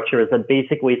incentive structures that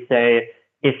basically say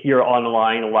if you're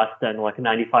online less than like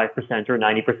 95% or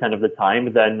 90% of the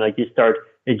time, then like you start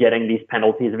getting these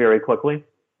penalties very quickly.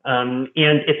 And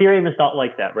Ethereum is not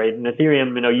like that, right? In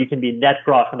Ethereum, you can be net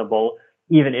profitable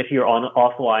even if you're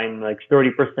offline like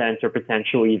 30% or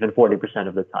potentially even 40%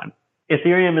 of the time.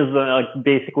 Ethereum is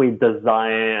basically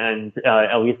designed,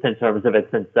 at least in terms of its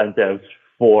incentives,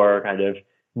 for kind of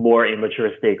more immature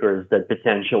stakers that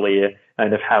potentially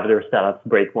kind of have their setups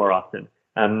break more often.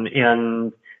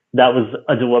 And that was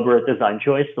a deliberate design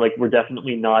choice. Like we're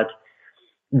definitely not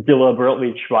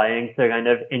deliberately trying to kind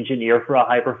of engineer for a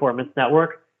high performance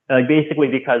network. Basically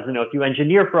because, if you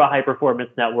engineer for a high performance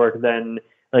network, then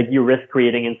like you risk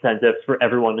creating incentives for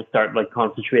everyone to start like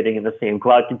concentrating in the same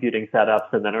cloud computing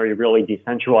setups. And then are you really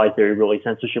decentralized? Are you really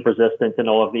censorship resistant and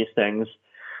all of these things?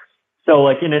 So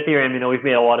like in Ethereum, we've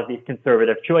made a lot of these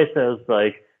conservative choices,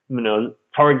 like,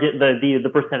 target the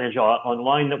percentage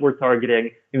online that we're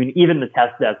targeting. I mean, even the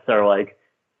test nets are like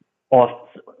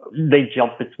they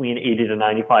jump between 80 to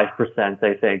 95%,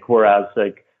 I think. Whereas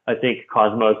like, I think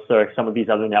Cosmos or some of these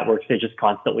other networks, they just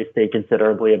constantly stay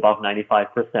considerably above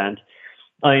 95%.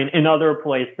 I mean, in other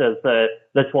places, the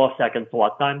 12-second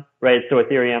slot time, right? So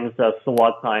Ethereum's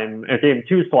slot time, Ethereum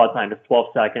 2 slot time is 12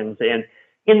 seconds. And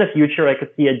in the future, I could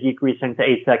see it decreasing to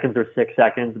 8 seconds or 6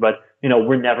 seconds, but,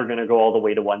 we're never going to go all the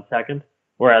way to 1 second,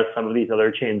 whereas some of these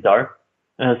other chains are.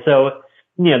 So,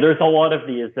 there's a lot of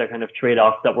these kind of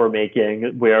trade-offs that we're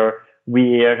making where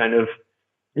we kind of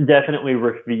definitely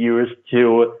refuse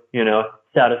to,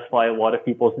 satisfy a lot of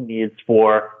people's needs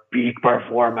for peak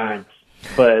performance.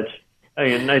 But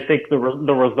I think the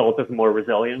result is more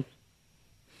resilience.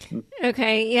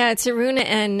 Okay. Yeah. Tarun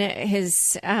and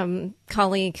his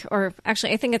colleague, or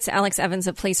actually, I think it's Alex Evans,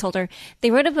 a placeholder, they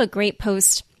wrote up a great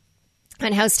post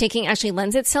on how staking actually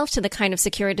lends itself to the kind of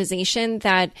securitization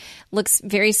that looks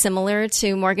very similar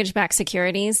to mortgage-backed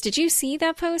securities. Did you see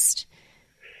that post?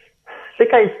 I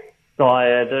think I saw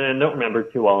it. I don't remember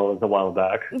too well. It was a while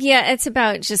back. Yeah, it's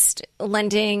about just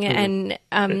lending and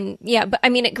but I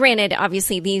mean, granted,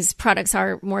 obviously these products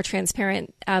are more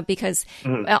transparent because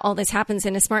all this happens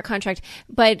in a smart contract.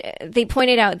 But they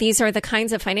pointed out these are the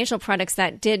kinds of financial products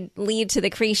that did lead to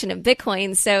the creation of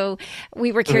Bitcoin. So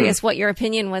we were curious what your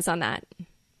opinion was on that.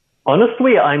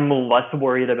 Honestly, I'm less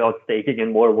worried about staking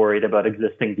and more worried about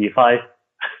existing DeFi.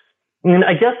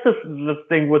 I guess the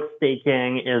thing with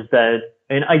staking is that,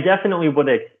 I definitely would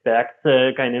expect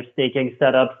kind of staking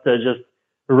setups to just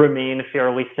remain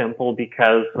fairly simple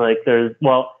because like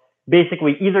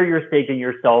basically either you're staking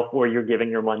yourself or you're giving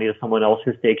your money to someone else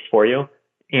who stakes for you.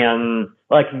 And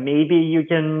like maybe you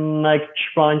can like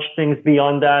crunch things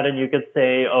beyond that and you could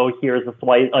say, oh, here's a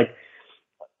slice, like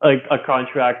a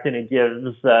contract and it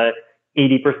gives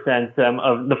 80%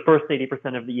 of the first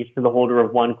 80% of the ETH to the holder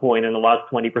of one coin and the last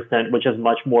 20%, which is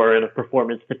much more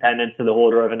performance dependent, to the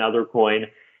holder of another coin.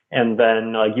 And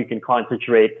then you can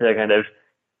concentrate the kind of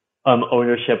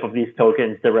ownership of these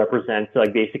tokens that represent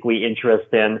like basically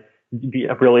interest in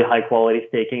really high quality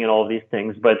staking and all of these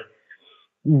things. But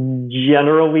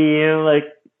generally, like,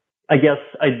 I guess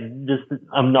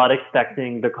I'm not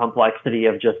expecting the complexity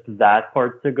of just that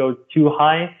part to go too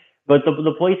high. But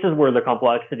the places where the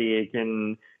complexity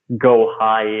can go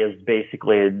high is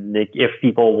basically if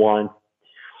people want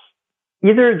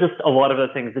either just a lot of the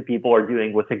things that people are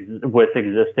doing with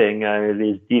existing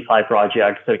these DeFi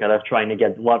projects, so kind of trying to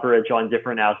get leverage on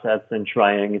different assets and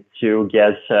trying to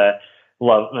get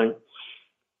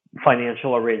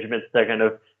financial arrangements that kind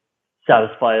of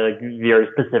satisfy like very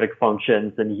specific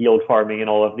functions and yield farming and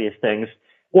all of these things,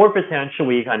 or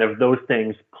potentially kind of those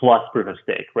things plus proof of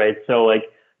stake, right? So like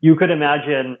you could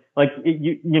imagine like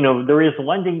there is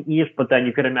lending ETH, but then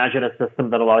you could imagine a system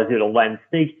that allows you to lend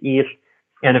staked ETH.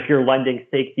 And if you're lending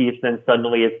staked ETH, then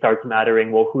suddenly it starts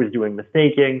mattering, well, who's doing the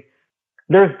staking?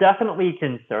 There's definitely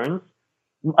concerns.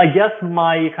 I guess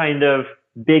my kind of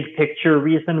big picture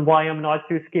reason why I'm not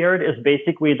too scared is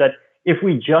basically that if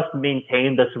we just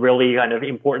maintain this really kind of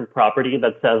important property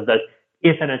that says that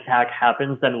if an attack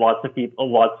happens, then lots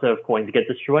of coins get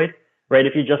destroyed, right?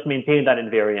 If you just maintain that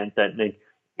invariant, that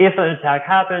if an attack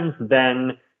happens,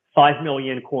 then 5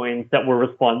 million coins that were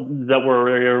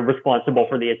responsible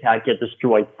for the attack get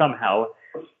destroyed somehow,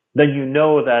 then you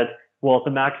know that, well,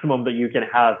 the maximum that you can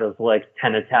have is like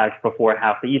 10 attacks before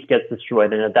half the ETH gets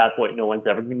destroyed. And at that point, no one's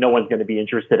going to be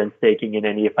interested in staking in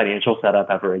any financial setup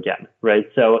ever again, right?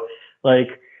 So like,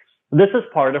 this is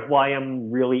part of why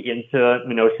I'm really into,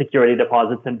 security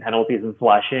deposits and penalties and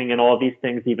slashing and all of these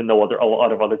things, even though a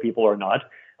lot of other people are not.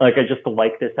 Like, I just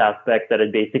like this aspect that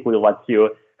it basically lets you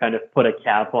kind of put a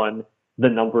cap on the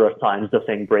number of times the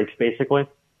thing breaks, basically.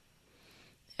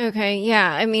 Okay,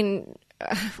 yeah. I mean,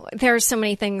 there are so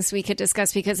many things we could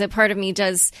discuss because a part of me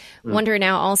does wonder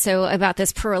now also about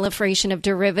this proliferation of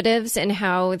derivatives and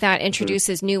how that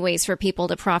introduces new ways for people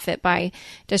to profit by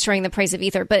destroying the price of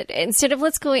Ether. But instead of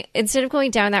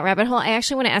going down that rabbit hole, I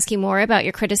actually want to ask you more about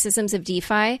your criticisms of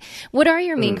DeFi. What are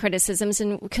your main criticisms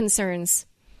and concerns?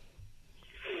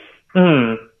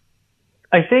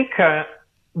 I think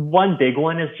one big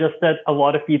one is just that a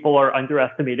lot of people are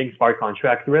underestimating smart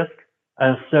contract risk.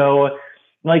 So,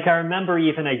 like, I remember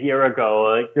even a year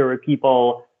ago, like, there were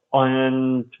people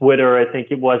on Twitter, I think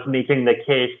it was, making the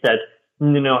case that,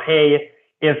 hey,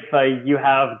 if you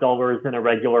have dollars in a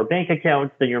regular bank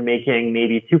account, then you're making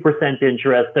maybe 2%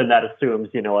 interest, and that assumes,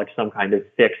 like some kind of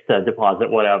fixed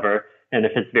deposit, whatever. And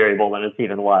if it's variable, then it's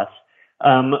even less.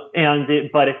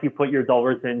 But if you put your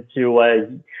dollars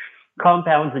into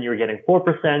compounds and you're getting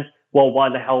 4%, well, why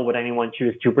the hell would anyone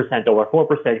choose 2% over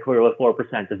 4%? Clearly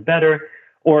 4% is better.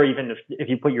 Or even if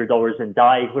you put your dollars in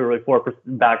DAI, clearly 4%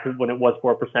 back when it was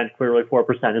 4%, clearly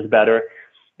 4% is better.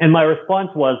 And my response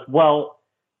was, well,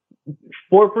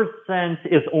 4%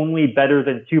 is only better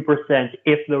than 2%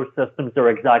 if those systems are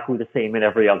exactly the same in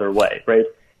every other way, right?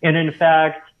 And in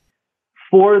fact,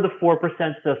 for the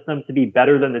 4% system to be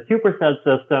better than the 2%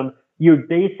 system, you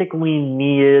basically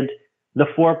need the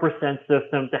 4%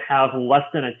 system to have less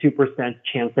than a 2%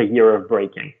 chance a year of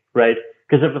breaking, right?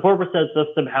 Because if the 4%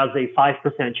 system has a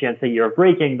 5% chance a year of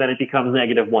breaking, then it becomes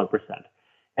negative 1%.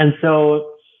 And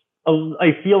so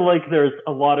I feel like there's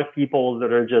a lot of people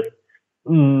that are just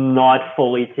not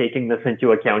fully taking this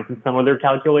into account in some of their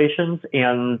calculations.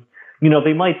 And,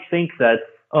 they might think that,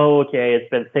 oh, okay, it's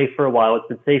been safe for a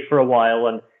while,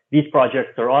 and these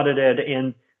projects are audited.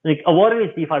 And like a lot of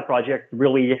these DeFi projects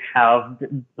really have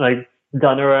like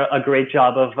done a great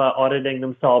job of auditing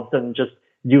themselves and just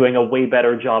doing a way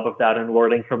better job of that and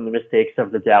learning from the mistakes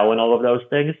of the DAO and all of those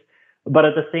things. But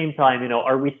at the same time,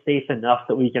 are we safe enough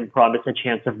that we can promise a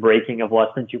chance of breaking of less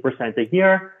than 2% a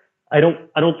year? I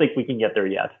don't think we can get there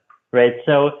yet, right?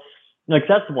 So like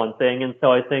that's one thing. And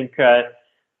so I think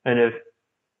kind of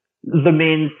the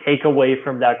main takeaway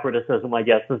from that criticism, I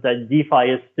guess, is that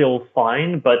DeFi is still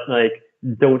fine, but like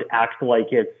don't act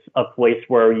like it's a place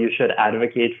where you should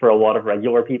advocate for a lot of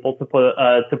regular people to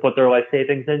put their life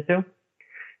savings into.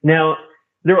 Now,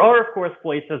 there are, of course,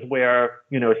 places where,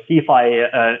 CeFi,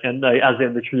 and as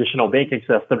in the traditional banking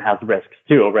system, has risks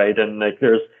too, right? And like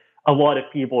there's a lot of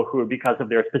people who, because of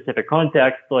their specific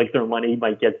context, like their money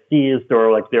might get seized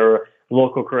or like their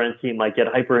local currency might get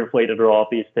hyperinflated or all of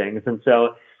these things. And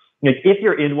so, like, if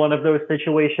you're in one of those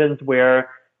situations where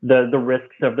the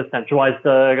risks of the centralized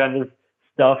kind of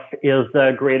stuff is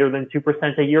greater than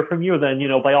 2% a year from you, then,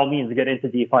 by all means, get into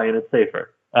DeFi and it's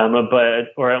safer.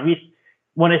 Or at least,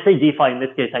 when I say DeFi, in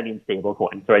this case, I mean stable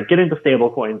coins, right? Get into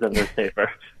stable coins and they're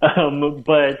safer.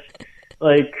 But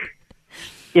like,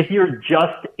 if you're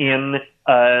just in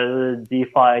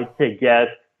DeFi to get,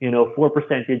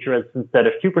 4% interest instead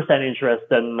of 2% interest,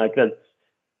 then like that's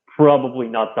probably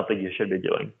not something you should be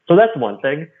doing. So that's one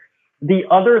thing. The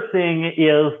other thing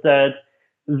is that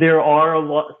there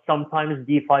are sometimes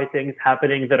DeFi things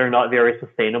happening that are not very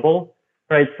sustainable.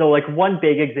 Right. So like one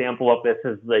big example of this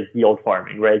is like yield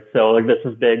farming, right? So like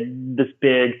this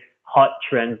big hot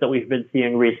trends that we've been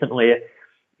seeing recently.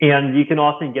 And you can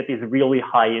often get these really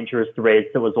high interest rates.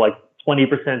 It was like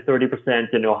 20%,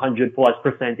 30%,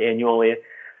 100+% annually.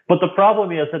 But the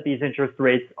problem is that these interest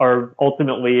rates are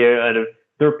ultimately,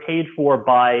 they're paid for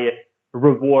by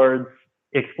rewards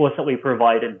explicitly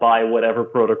provided by whatever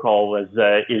protocol is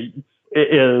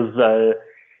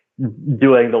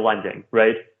doing the lending,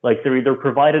 right? Like they're either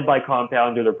provided by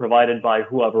Compound or they're provided by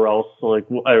whoever else. Like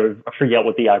I forget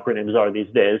what the acronyms are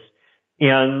these days.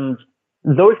 And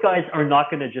those guys are not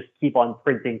going to just keep on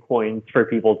printing coins for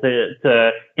people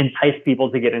to entice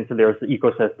people to get into their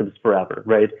ecosystems forever,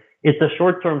 right? It's a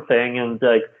short-term thing. And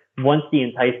like once the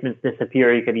enticements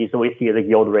disappear, you can easily see the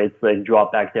yield rates like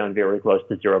drop back down very close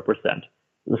to 0%.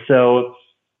 So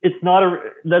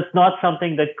that's not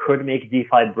something that could make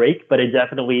DeFi break, but it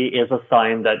definitely is a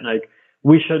sign that like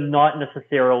we should not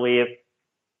necessarily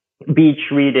be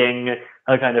treating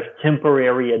a kind of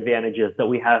temporary advantages that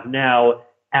we have now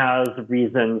as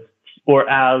reasons or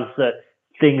as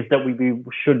things that we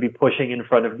should be pushing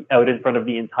out in front of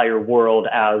the entire world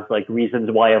as like reasons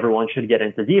why everyone should get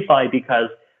into DeFi. Because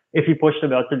if you push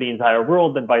them out to the entire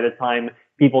world, then by the time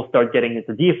people start getting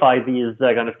into DeFi, these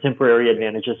kind of temporary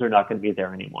advantages are not going to be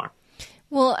there anymore.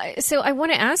 Well, so I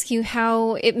want to ask you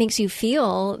how it makes you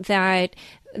feel that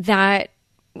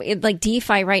like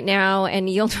DeFi right now and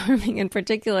yield farming in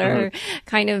particular,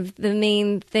 kind of the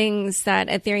main things that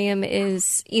Ethereum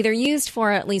is either used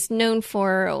for, at least known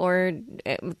for, or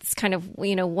it's kind of,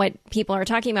 what people are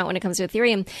talking about when it comes to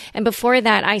Ethereum. And before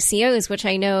that, ICOs, which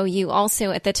I know you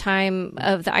also at the time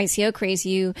of the ICO craze,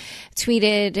 you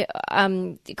tweeted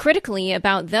critically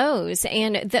about those.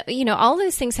 And, all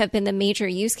those things have been the major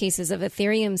use cases of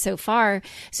Ethereum so far.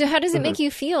 So how does it make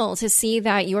you feel to see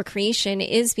that your creation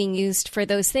is being used for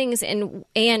those things? And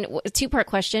a two-part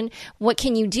question, what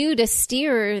can you do to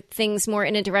steer things more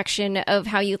in a direction of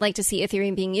how you'd like to see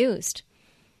Ethereum being used?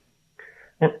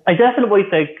 I definitely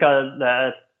think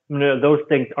that those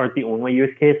things aren't the only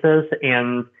use cases,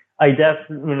 and I just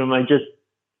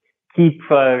keep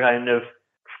kind of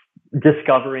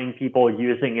discovering people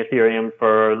using Ethereum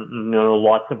for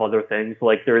lots of other things.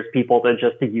 Like there's people that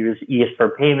just use ETH for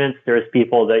payments. There's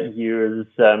people that use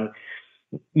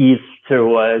ETH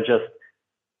to just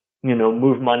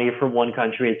move money from one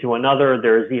country to another.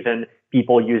 There's even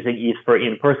people using ETH for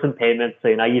in-person payments.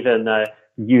 And I even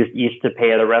used ETH to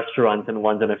pay at a restaurant in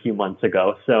London a few months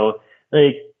ago. So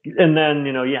and then,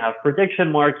 you have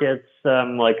prediction markets,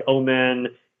 like Omen,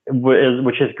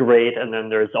 which is great. And then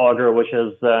there's Augur, which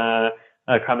is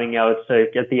coming out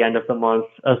at the end of the month.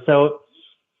 So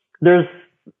there's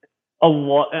a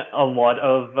lot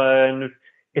of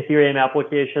Ethereum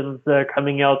applications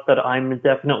coming out that I'm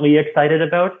definitely excited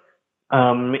about.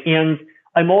 And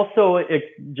I'm also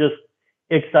just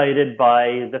excited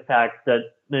by the fact that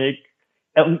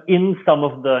in some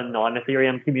of the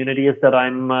non-Ethereum communities that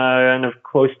I'm kind of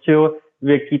close to,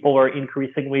 people are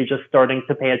increasingly just starting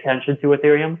to pay attention to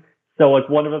Ethereum. So like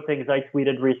one of the things I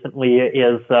tweeted recently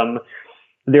is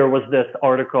there was this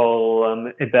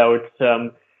article about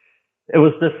it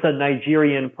was this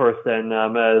Nigerian person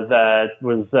that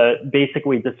was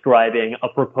basically describing a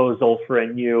proposal for a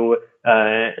new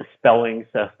spelling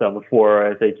system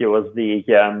for, I think it was the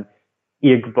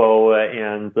Igbo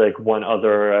and like one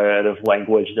other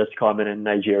language that's common in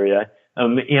Nigeria.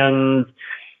 And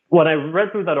when I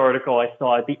read through that article, I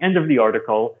saw at the end of the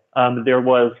article there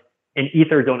was an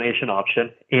Ether donation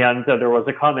option, and there was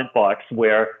a comment box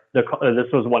where this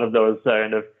was one of those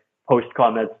kind of post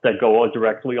comments that go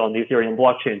directly on the Ethereum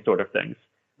blockchain sort of things,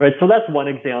 right? So that's one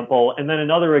example. And then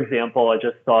another example I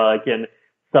just saw like in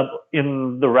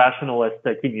the rationalist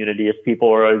communities,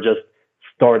 people are just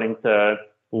starting to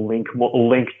link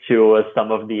to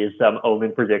some of these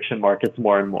Omen prediction markets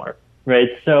more and more, right?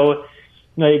 So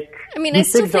like, I mean, I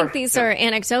still think these are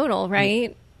anecdotal,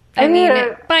 right? I mean,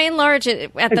 by and large,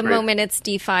 at the moment, it's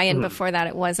DeFi, and before that,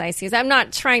 it was ICOs. I'm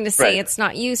not trying to say it's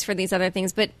not used for these other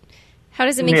things, but how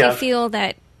does it make you feel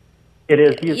that it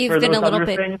is used you've for been those a little other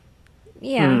bit? Things?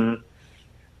 Yeah.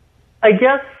 I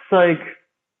guess like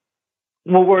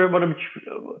my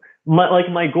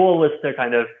goal is to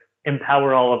kind of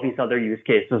empower all of these other use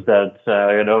cases that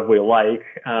we like,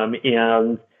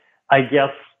 and I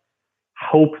guess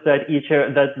hope that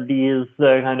these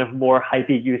kind of more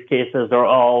hypey use cases are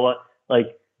all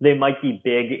like they might be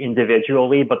big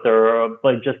individually, but they're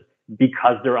like just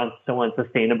because they're so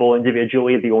unsustainable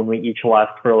individually, they only each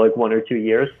last for like 1 or 2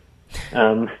 years.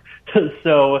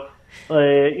 So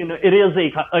it is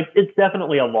it's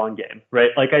definitely a long game,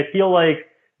 right? Like I feel like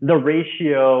the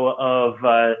ratio of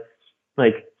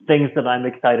like things that I'm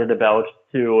excited about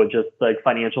to just like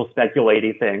financial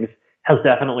speculating things has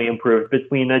definitely improved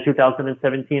between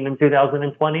 2017 and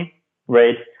 2020,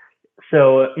 right?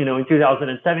 So, in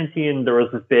 2017, there was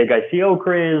this big ICO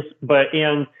craze,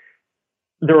 and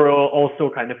there were also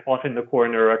kind of off in the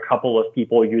corner a couple of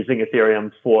people using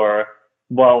Ethereum for,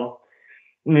 well,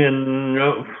 And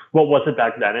what was it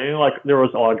back then? And, like there was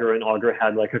Augur, and Augur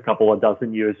had like a couple of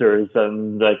dozen users,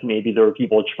 and like maybe there were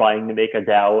people trying to make a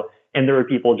DAO, and there were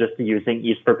people just using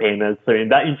ETH for payments. I mean,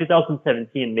 that in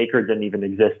 2017, Maker didn't even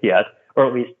exist yet, or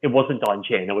at least it wasn't on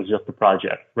chain. It was just a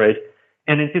project, right?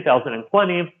 And in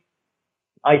 2020,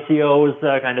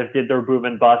 ICOs kind of did their boom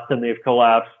and bust, and they've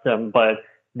collapsed. But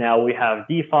now we have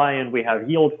DeFi and we have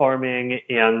yield farming,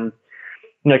 and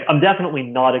like, I'm definitely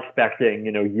not expecting,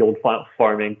 yield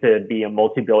farming to be a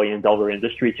multi-billion-dollar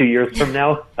industry 2 years from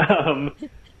now. I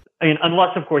mean,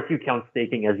 unless, of course, you count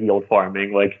staking as yield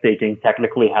farming. Like, staking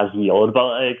technically has yield, but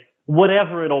like,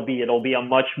 whatever it'll be a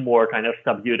much more kind of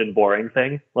subdued and boring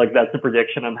thing. Like, that's a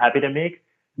prediction I'm happy to make.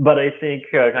 But I think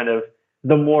kind of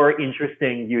the more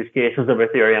interesting use cases of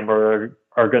Ethereum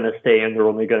are going to stay, and they're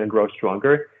only going to grow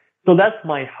stronger. So that's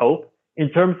my hope. In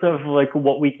terms of like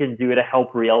what we can do to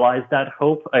help realize that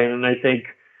hope, and I think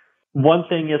one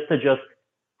thing is to just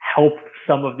help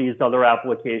some of these other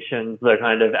applications that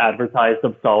kind of advertise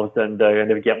themselves and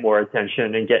kind of get more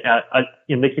attention and get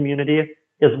in the community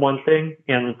is one thing.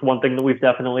 And it's one thing that we've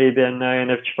definitely been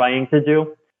kind of trying to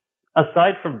do.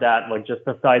 Aside from that, like just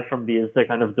aside from these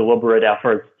kind of deliberate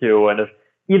efforts to kind of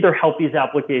either help these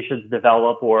applications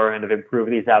develop or kind of improve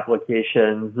these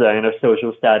applications,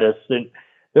 social status, and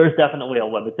there's definitely a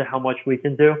limit to how much we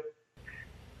can do.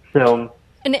 So,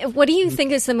 and what do you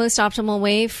think is the most optimal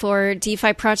way for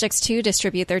DeFi projects to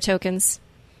distribute their tokens?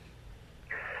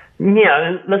 Yeah,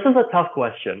 and this is a tough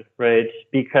question, right?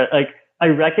 Because like I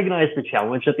recognize the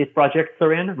challenge that these projects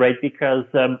are in, right? Because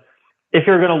if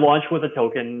you're going to launch with a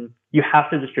token, you have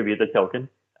to distribute the token.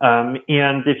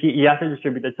 And if you have to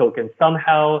distribute the token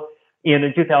somehow. And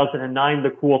in 2009, the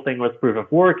cool thing was proof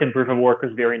of work, and proof of work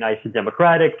was very nice and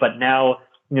democratic. But now,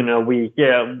 we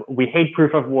hate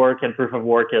proof of work, and proof of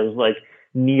work is like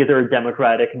neither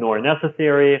democratic nor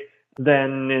necessary.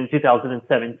 Then in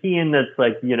 2017, it's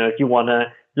like, if you want to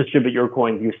distribute your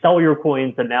coins, you sell your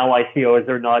coins, and now ICOs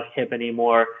are not hip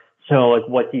anymore. So like,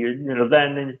 what do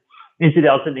then in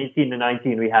 2018 and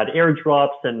 19, we had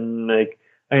airdrops, and like,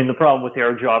 the problem with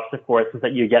airdrops, of course, is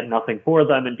that you get nothing for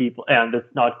them, and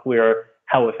it's not clear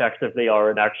how effective they are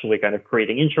in actually kind of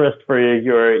creating interest for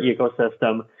your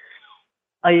ecosystem.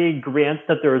 I grant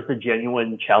that there is a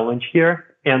genuine challenge here,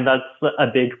 and that's a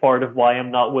big part of why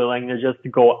I'm not willing to just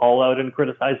go all out in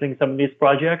criticizing some of these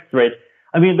projects, right?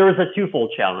 I mean, there is a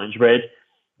twofold challenge, right?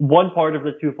 One part of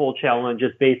the twofold challenge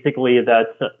is basically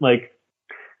that, like,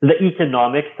 the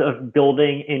economics of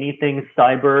building anything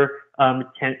cyber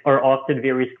are often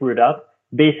very screwed up,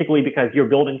 basically because you're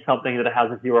building something that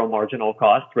has a zero marginal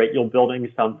cost, right? You're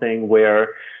building something where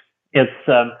it's,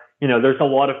 there's a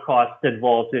lot of cost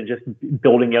involved in just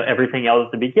building everything out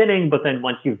at the beginning, but then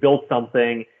once you've built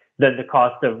something, then the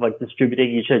cost of like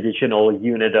distributing each additional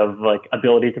unit of like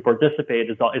ability to participate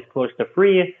is close to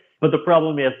free. But the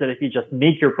problem is that if you just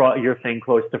make your thing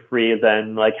close to free,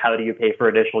 then like how do you pay for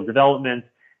additional development?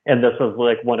 And this was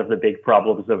like one of the big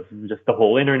problems of just the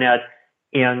whole internet.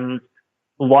 And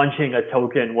launching a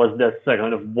token was this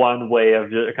kind of one way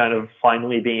of kind of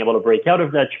finally being able to break out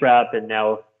of that trap.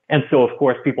 And so of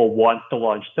course people want to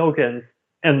launch tokens.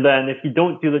 And then if you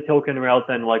don't do the token route,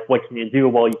 then like what can you do?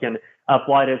 Well, you can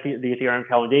apply to the Ethereum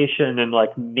Foundation, and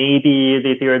like maybe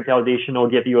the Ethereum Foundation will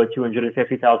give you a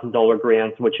 $250,000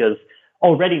 grant, which is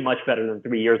already much better than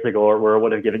 3 years ago, where it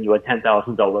would have given you a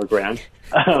 $10,000 grant.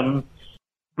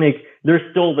 Like there's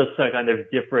still this kind of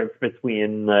difference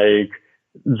between like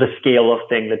the scale of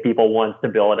thing that people want to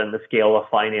build and the scale of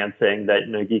financing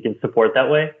that you can support that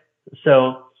way.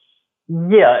 So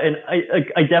yeah, and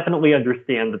I definitely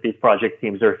understand that these project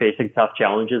teams are facing tough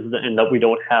challenges and that we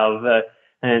don't have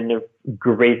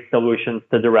great solutions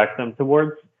to direct them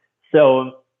towards.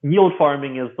 So yield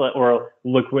farming or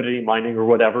liquidity mining or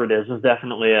whatever it is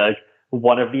definitely like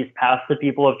one of these paths that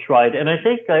people have tried. And I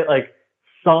think like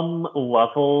some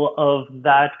level of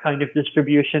that kind of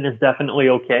distribution is definitely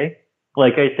okay.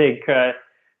 Like I think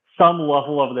some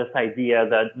level of this idea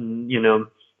that,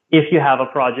 if you have a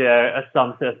project,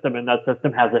 some system, and that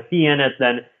system has a fee in it,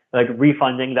 then like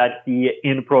refunding that fee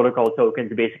in protocol tokens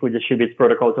basically distributes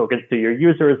protocol tokens to your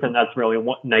users, and that's really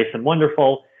nice and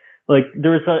wonderful. Like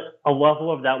there's a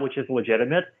level of that which is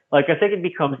legitimate. Like I think it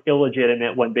becomes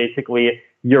illegitimate when basically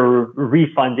you're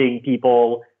refunding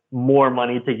people more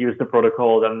money to use the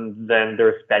protocol than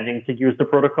they're spending to use the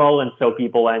protocol. And so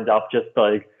people end up just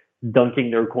like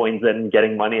dunking their coins in and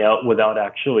getting money out without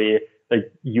actually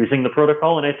like using the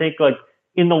protocol. And I think like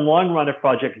in the long run, if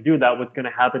projects do that, what's going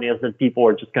to happen is that people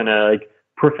are just going to like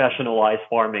professionalize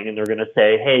farming, and they're going to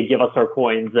say, hey, give us our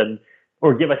coins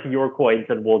or give us your coins,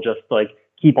 and we'll just like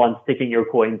keep on sticking your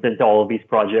coins into all of these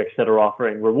projects that are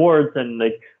offering rewards, and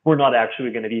like we're not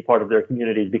actually going to be part of their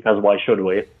communities because why should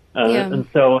we? And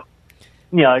so,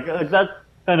 yeah, like, that's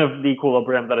kind of the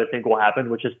equilibrium that I think will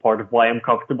happen, which is part of why I'm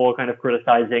comfortable kind of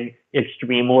criticizing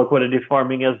extreme liquidity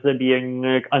farming as being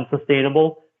like,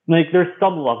 unsustainable. Like there's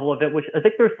some level of it, which I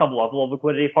think there's some level of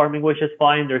liquidity farming, which is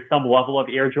fine. There's some level of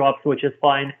airdrops, which is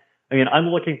fine. I mean, I'm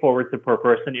looking forward to per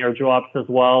person airdrops as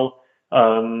well.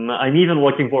 I'm even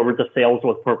looking forward to sales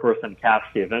with per person caps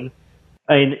even.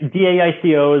 I mean,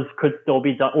 DAICOs could still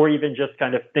be done, or even just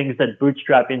kind of things that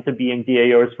bootstrap into being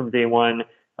DAOs from day one,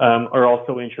 are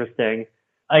also interesting.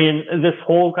 I mean, this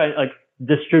whole kind of like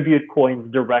distribute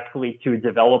coins directly to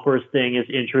developers thing is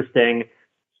interesting.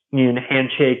 I mean,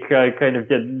 Handshake kind of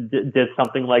did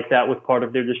something like that with part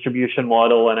of their distribution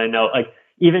model. And I know like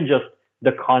even just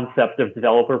the concept of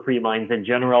developer pre-mines in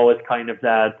general is kind of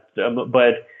that.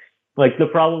 But like the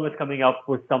problem with coming up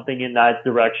with something in that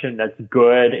direction that's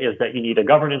good is that you need a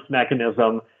governance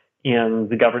mechanism, and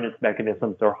the governance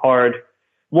mechanisms are hard.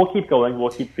 We'll keep going.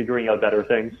 We'll keep figuring out better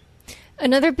things.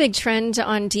 Another big trend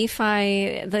on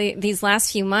DeFi these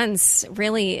last few months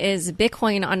really is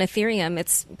Bitcoin on Ethereum.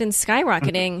 It's been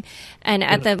skyrocketing. And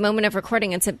at the moment of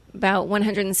recording, it's about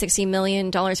 $160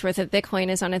 million worth of Bitcoin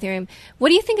is on Ethereum. What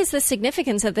do you think is the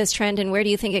significance of this trend, and where do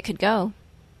you think it could go?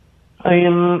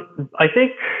 I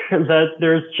think that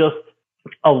there's just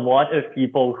a lot of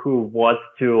people who want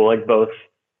to like both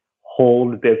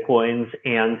hold Bitcoins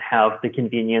and have the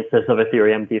conveniences of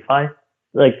Ethereum DeFi.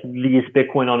 Like these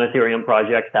Bitcoin on Ethereum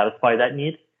projects satisfy that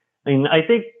need. I mean, I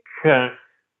think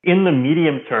in the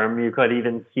medium term, you could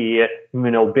even see,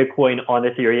 Bitcoin on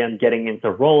Ethereum getting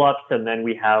into rollups, and then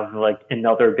we have like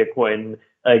another Bitcoin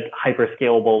like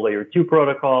hyperscalable layer 2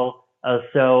 protocol.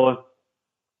 So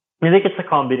I think it's a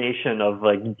combination of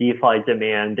like DeFi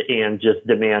demand and just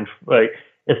demand, like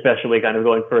especially kind of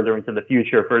going further into the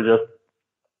future for just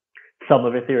some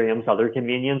of Ethereum's other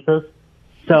conveniences.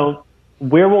 So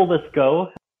where will this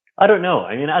go? I don't know.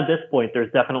 I mean, at this point,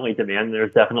 there's definitely demand.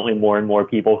 There's definitely more and more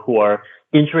people who are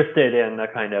interested in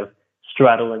kind of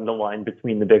straddling the line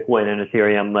between the Bitcoin and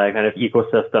Ethereum kind of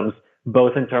ecosystems,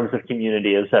 both in terms of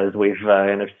communities, as we've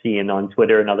kind of seen on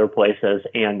Twitter and other places,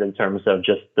 and in terms of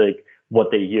just like what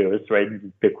they use, right?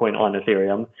 Bitcoin on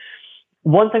Ethereum.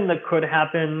 One thing that could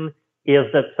happen is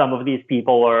that some of these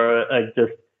people are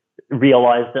just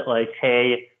realize that like,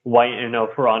 hey, why,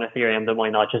 for on Ethereum, then why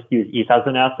not just use ETH as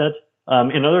an asset?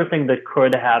 Another thing that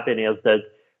could happen is that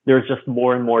there's just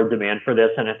more and more demand for this,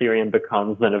 and Ethereum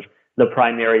becomes kind of the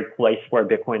primary place where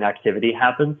Bitcoin activity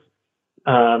happens.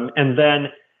 And then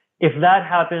if that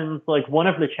happens, like one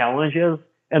of the challenges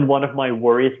and one of my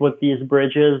worries with these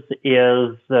bridges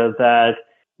is that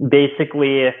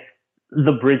basically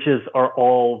the bridges are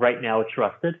all right now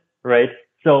trusted, right?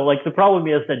 So like the problem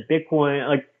is that Bitcoin,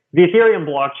 like the Ethereum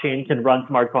blockchain can run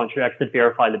smart contracts that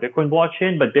verify the Bitcoin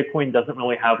blockchain, but Bitcoin doesn't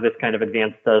really have this kind of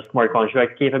advanced smart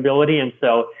contract capability. And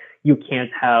so you can't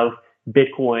have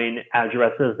Bitcoin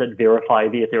addresses that verify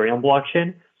the Ethereum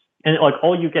blockchain. And like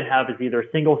all you can have is either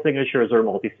single signatures or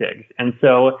multi-sigs. And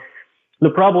so the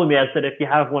problem is that if you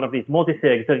have one of these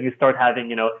multi-sigs, then you start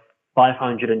having,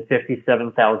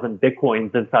 557,000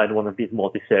 Bitcoins inside one of these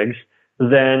multi-sigs,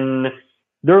 then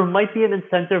there might be an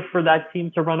incentive for that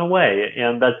team to run away,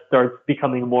 and that starts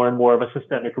becoming more and more of a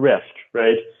systemic risk,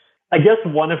 right? I guess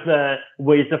one of the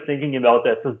ways of thinking about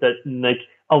this is that like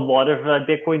a lot of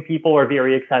Bitcoin people are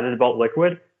very excited about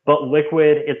Liquid, but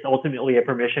Liquid, it's ultimately a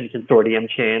permission consortium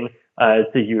chain,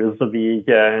 to use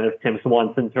the Tim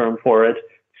Swanson term for it.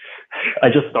 I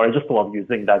just love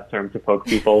using that term to poke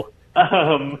people.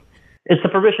 It's a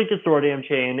permission consortium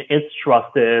chain. It's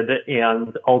trusted,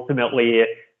 and ultimately,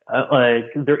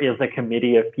 there is a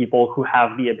committee of people who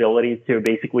have the ability to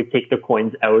basically take the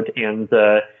coins out and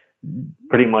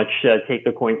pretty much take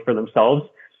the coins for themselves.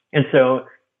 And so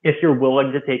if you're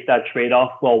willing to take that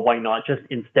trade-off, well, why not just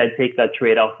instead take that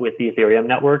trade-off with the Ethereum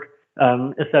network,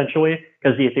 essentially,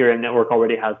 because the Ethereum network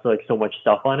already has like so much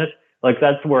stuff on it. Like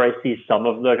that's where I see some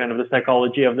of the kind of the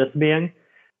psychology of this being.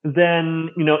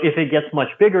 Then, if it gets much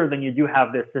bigger, then you do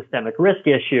have this systemic risk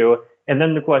issue. And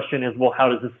then the question is, well, how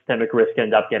does the systemic risk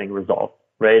end up getting resolved,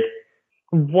 right?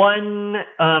 One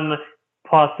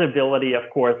possibility, of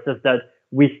course, is that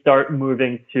we start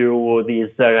moving to these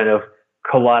kind of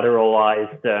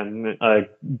collateralized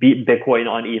Bitcoin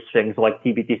on ETH things like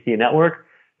TBTC network.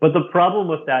 But the problem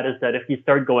with that is that if you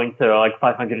start going to like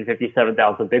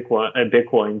 557,000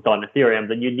 Bitcoins on Ethereum,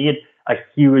 then you need a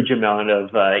huge amount of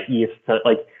ETH to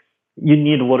like, you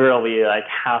need literally like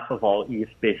half of all ETH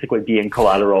basically being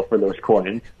collateral for those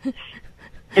coins.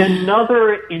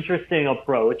 Another interesting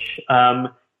approach,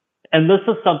 and this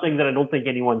is something that I don't think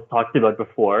anyone's talked about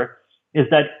before, is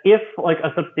that if like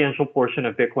a substantial portion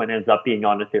of Bitcoin ends up being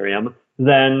on Ethereum,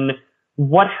 then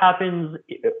what happens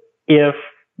if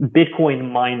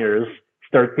Bitcoin miners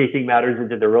start taking matters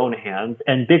into their own hands,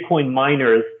 and Bitcoin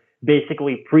miners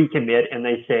basically pre-commit and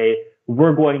they say,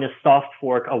 we're going to soft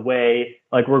fork away,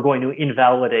 like we're going to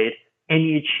invalidate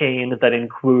any chain that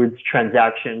includes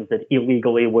transactions that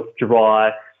illegally withdraw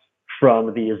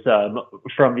from these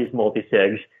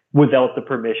multi-sigs without the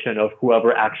permission of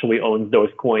whoever actually owns those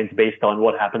coins based on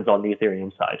what happens on the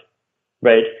Ethereum side,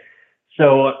 right?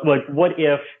 So like, what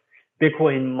if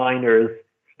Bitcoin miners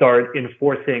start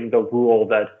enforcing the rule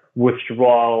that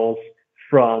withdrawals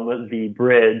from the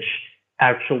bridge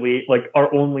actually like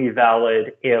are only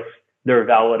valid if they're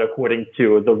valid according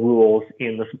to the rules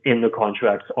in the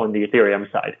contracts on the Ethereum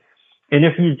side? And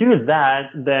if you do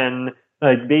that, then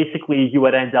basically you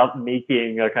would end up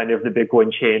making a kind of the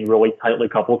Bitcoin chain really tightly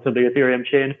coupled to the Ethereum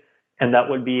chain. And that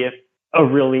would be a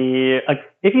really, like,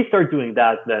 if you start doing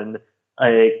that, then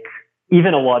like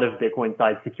even a lot of Bitcoin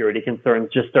side security concerns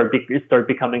just start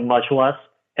becoming much less.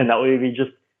 And that would be just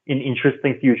an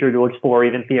interesting future to explore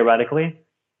even theoretically.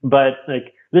 But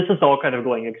like, this is all kind of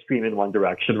going extreme in one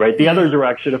direction, right? The other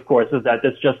direction, of course, is that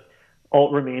this just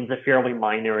all remains a fairly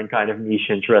minor and kind of niche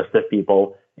interest of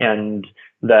people. And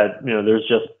that, you know, there's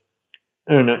just,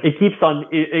 I don't know, it keeps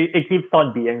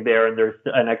on being there, and there's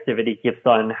an activity keeps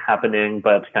on happening,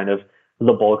 but kind of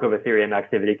the bulk of Ethereum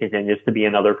activity continues to be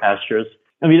in other pastures.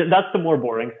 I mean, that's the more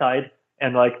boring side.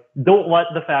 And like, don't let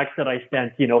the fact that I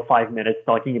spent, 5 minutes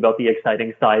talking about the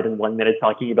exciting side and 1 minute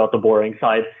talking about the boring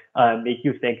side, make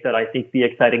you think that I think the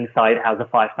exciting side has a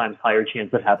 5 times higher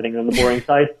chance of happening than the boring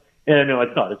side. And no,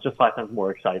 it's not. It's just 5 times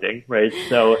more exciting, right?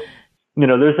 So,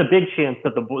 there's a big chance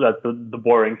that the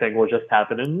boring thing will just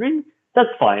happen. And I mean, that's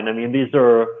fine. I mean, these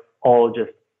are all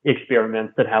just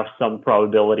experiments that have some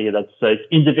probability that's like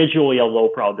individually a low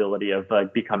probability of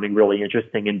becoming really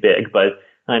interesting and big, but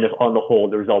kind of on the whole,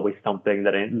 there's always something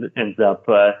that ends up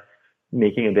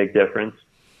making a big difference.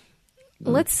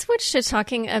 Let's switch to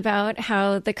talking about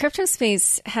how the crypto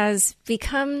space has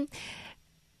become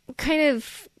kind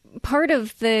of part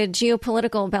of the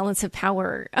geopolitical balance of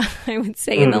power, I would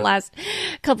say, in the last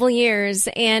couple of years.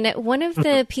 And one of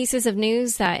the pieces of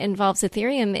news that involves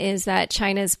Ethereum is that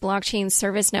China's blockchain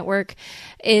service network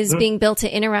is being built to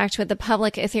interact with the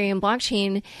public Ethereum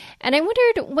blockchain. And I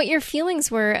wondered what your feelings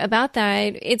were about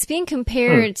that. It's being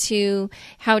compared to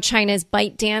how China's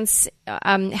ByteDance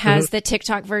has the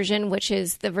TikTok version, which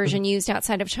is the version used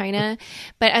outside of China.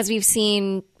 But as we've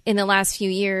seen in the last few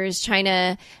years,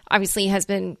 China obviously has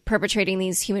been perpetrating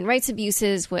these human rights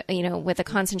abuses, with the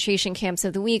concentration camps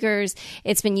of the Uyghurs.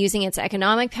 It's been using its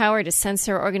economic power to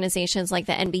censor organizations like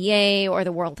the NBA or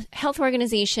the World Health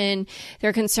Organization. There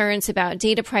are concerns about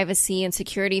data privacy and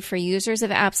security for users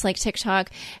of apps like TikTok.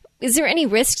 Is there any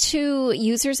risk to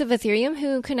users of Ethereum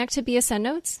who connect to BSN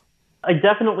nodes? I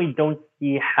definitely don't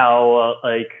see how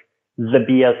the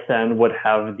BSN would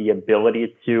have the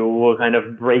ability to kind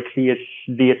of break the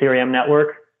Ethereum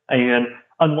network. I mean,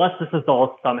 unless this is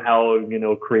all somehow,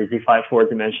 crazy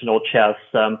 4-dimensional chess,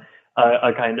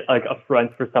 a kind of like a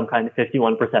front for some kind of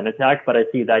 51% attack, but I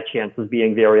see that chance as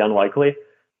being very unlikely.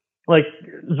 Like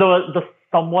the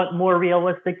somewhat more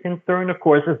realistic concern, of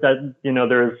course, is that,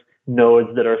 there's nodes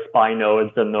that are spy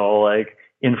nodes, and they'll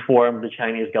inform the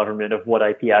Chinese government of what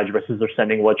IP addresses are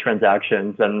sending what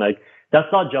transactions, and that's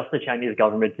not just the Chinese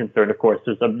government concern, of course.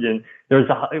 There's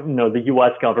the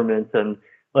U.S. government, and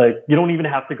you don't even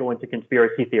have to go into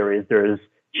conspiracy theories. There's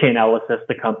Chainalysis,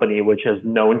 the company, which is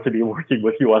known to be working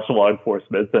with U.S. law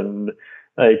enforcement, and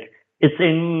it's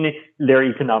in their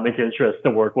economic interest to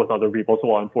work with other people's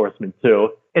law enforcement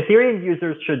too. Ethereum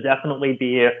users should definitely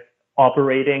be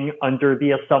operating under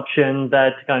the assumption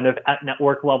that kind of at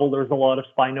network level, there's a lot of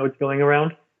spy nodes going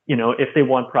around. If they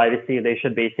want privacy, they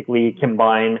should basically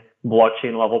combine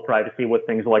blockchain level privacy with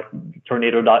things like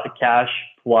Tornado.cash,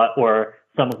 or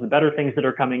some of the better things that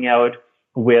are coming out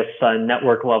with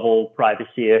network level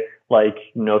privacy. If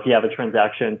you have a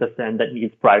transaction to send that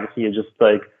needs privacy, you just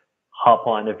hop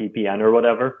on a VPN or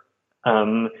whatever.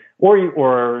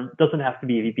 Or doesn't have to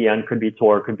be a VPN, could be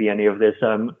Tor, could be any of these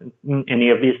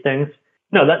things.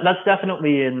 No, that's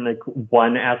definitely in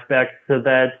one aspect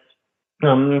that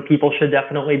people should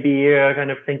definitely be kind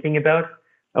of thinking about.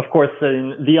 Of course,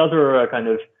 the other kind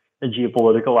of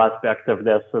geopolitical aspect of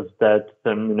this is that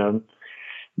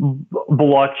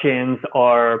blockchains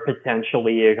are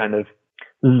potentially kind of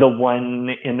the one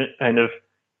in kind of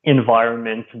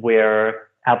environment where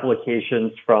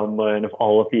applications from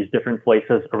all of these different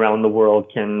places around the world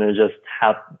can just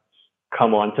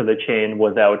come onto the chain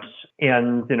without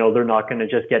and they're not going to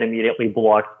just get immediately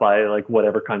blocked by like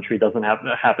whatever country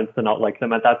happens to not like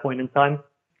them at that point in time.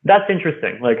 That's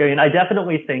interesting. Like, I mean, I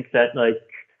definitely think that like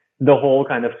the whole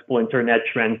kind of splinter net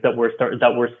trends that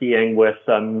we're seeing with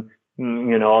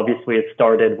obviously it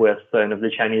started with kind of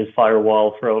the Chinese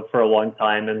firewall for a long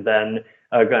time, and then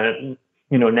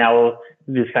now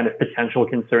these kind of potential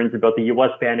concerns about the U.S.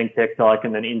 banning TikTok,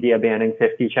 and then India banning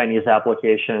 50 Chinese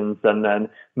applications, and then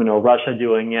Russia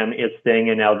doing its thing,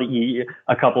 and now the EU,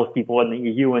 a couple of people in the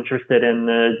EU interested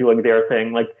in doing their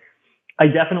thing. Like, I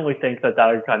definitely think that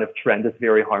kind of trend is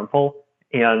very harmful,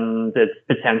 and it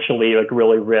potentially like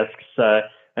really risks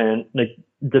and like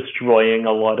destroying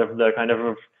a lot of the kind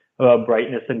of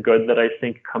brightness and good that I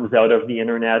think comes out of the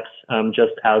internet,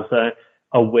 just as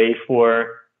a way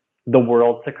for the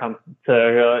world to come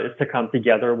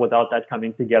together without that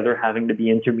coming together having to be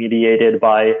intermediated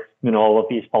by all of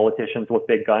these politicians with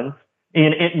big guns.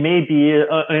 And it may be,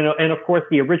 and of course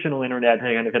the original internet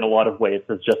kind of in a lot of ways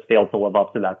has just failed to live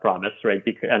up to that promise, right?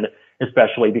 And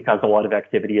especially because a lot of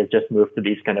activity has just moved to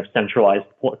these kind of centralized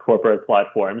corporate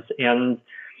platforms. And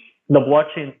the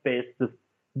blockchain space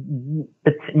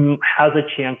it has a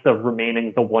chance of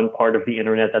remaining the one part of the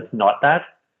internet that's not that,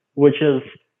 which is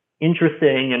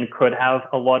interesting and could have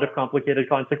a lot of complicated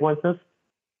consequences.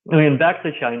 I mean, back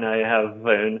to China, I have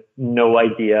no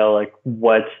idea like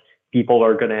what people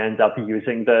are going to end up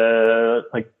using the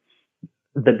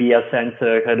BSN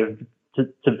to kind of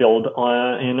to build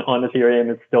on Ethereum.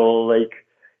 It's still like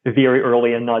very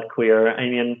early and not clear. I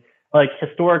mean, like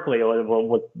historically,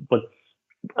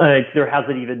 there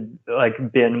hasn't even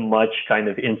like been much kind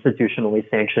of institutionally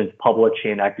sanctioned public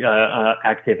chain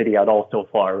activity at all so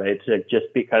far, right? Just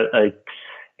because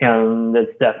and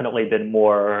it's definitely been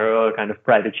more kind of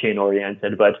private chain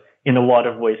oriented, but in a lot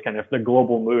of ways, kind of the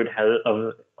global mood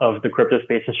of the crypto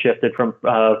space has shifted from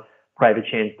private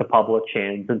chains to public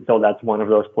chains, and so that's one of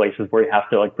those places where you have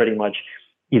to like pretty much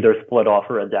either split off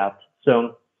or adapt.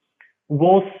 So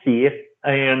we'll see.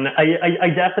 And I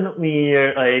definitely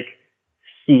like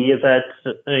see that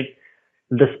like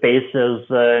the space is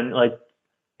like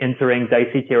entering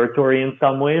dicey territory in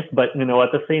some ways, but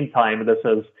at the same time, this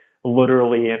is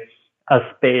literally a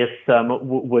space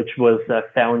which was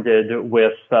founded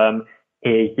with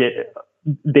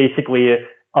basically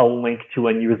a link to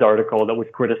a news article that was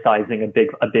criticizing a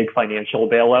big financial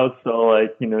bailout. So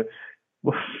like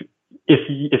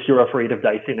if you're afraid of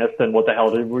diciness, then what the hell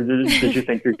did you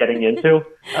think you're getting into?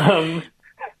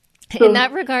 In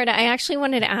that regard, I actually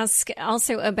wanted to ask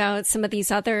also about some of these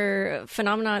other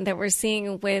phenomena that we're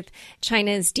seeing with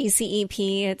China's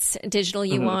DCEP, its digital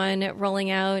yuan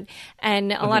rolling out.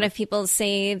 And a lot of people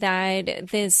say that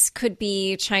this could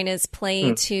be China's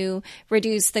play to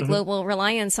reduce the global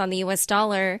reliance on the US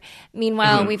dollar.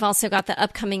 Meanwhile, we've also got the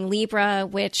upcoming Libra,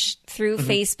 which through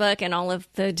Facebook and all of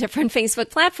the different Facebook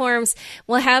platforms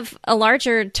will have a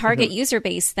larger target user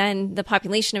base than the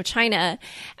population of China.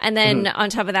 And then on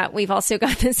top of that, we've also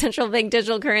got the central bank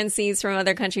digital currencies from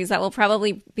other countries that will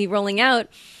probably be rolling out.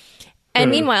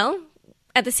 And meanwhile,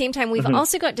 at the same time, we've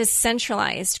also got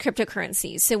decentralized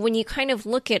cryptocurrencies. So when you kind of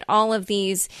look at all of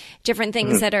these different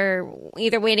things that are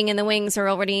either waiting in the wings or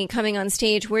already coming on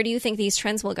stage, where do you think these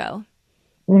trends will go?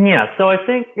 Yeah, so I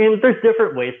think there's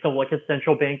different ways to look at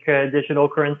central bank digital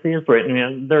currencies, right? I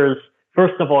mean, there's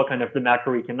first of all, kind of the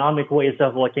macroeconomic ways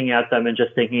of looking at them and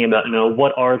just thinking about,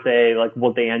 what are they, like,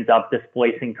 will they end up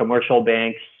displacing commercial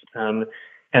banks, and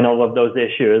all of those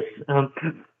issues.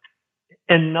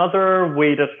 Another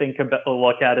way to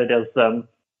look at it is,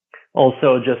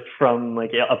 also just from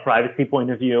like a privacy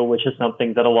point of view, which is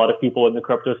something that a lot of people in the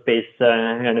crypto space,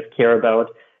 kind of care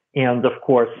about. And of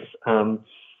course,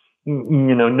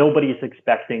 nobody's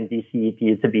expecting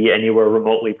DCEP to be anywhere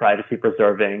remotely privacy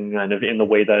preserving kind of in the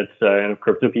way that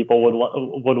crypto people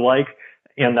would like.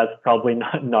 And that's probably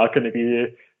not going to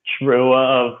be true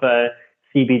of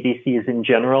CBDCs in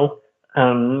general.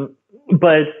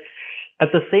 But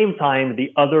at the same time,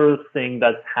 the other thing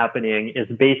that's happening is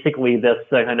basically this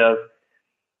kind of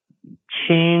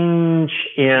change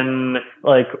in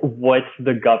like what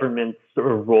the government's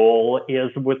role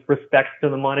is with respect to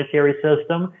the monetary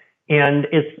system. And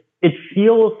it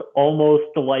feels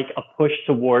almost like a push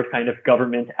toward kind of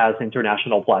government as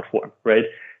international platform, right?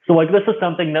 So like this is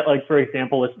something that like, for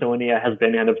example, Estonia has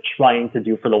been kind of trying to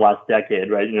do for the last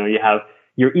decade, right? You have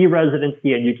your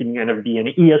e-residency and you can kind of be an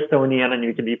e-Estonian and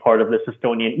you can be part of this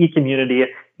Estonian e-community,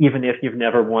 even if you've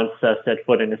never once set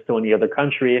foot in Estonia, the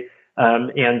country.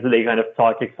 And they kind of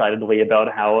talk excitedly about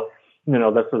how,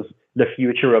 this is the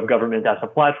future of government as a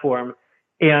platform.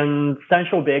 And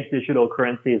central bank digital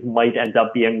currencies might end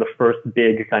up being the first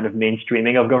big kind of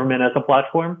mainstreaming of government as a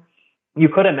platform. you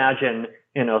could imagine,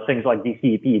 things like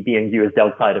DCP being used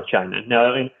outside of China.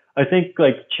 Now, I think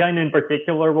like China in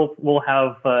particular will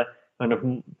have kind of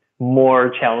more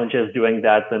challenges doing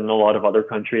that than a lot of other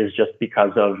countries, just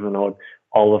because of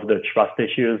all of the trust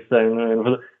issues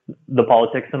and the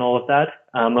politics and all of that.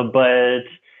 But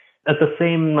at the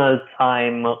same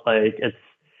time, like it's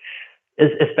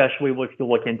especially if you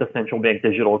look into central bank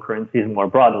digital currencies more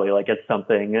broadly, like it's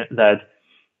something that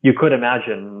you could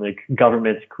imagine like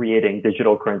governments creating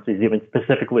digital currencies, even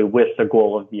specifically with the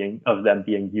goal of them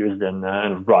being used in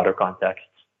broader contexts,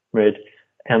 right?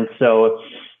 And so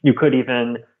you could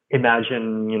even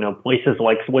imagine, places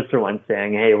like Switzerland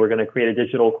saying, "Hey, we're going to create a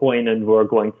digital coin and we're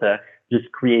going to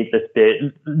just create this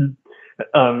bit,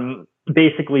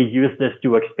 basically use this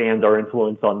to expand our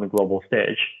influence on the global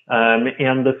stage."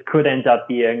 And this could end up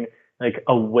being like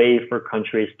a way for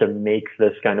countries to make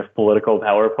this kind of political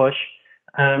power push.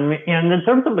 And in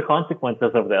terms of the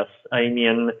consequences of this, I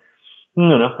mean,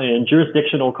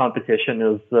 jurisdictional competition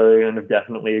is kind of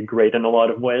definitely great in a lot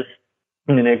of ways.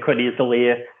 I mean, it could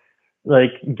easily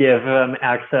like give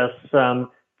access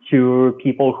to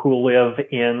people who live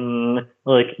in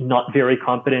like not very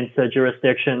competent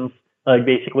jurisdictions, like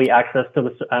basically access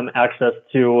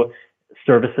to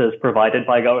services provided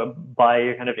by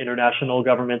kind of international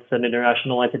governments and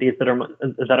international entities that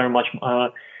are much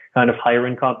kind of higher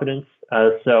in competence.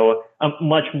 So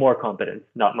much more competence,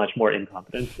 not much more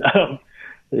incompetence.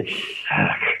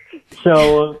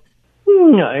 So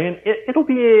it'll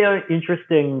be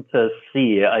interesting to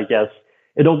see, I guess.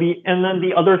 And then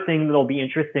the other thing that'll be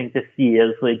interesting to see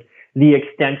is like the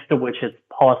extent to which it's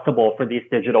possible for these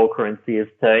digital currencies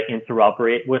to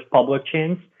interoperate with public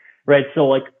chains, right? So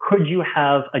like, could you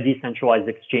have a decentralized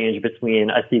exchange between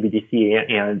a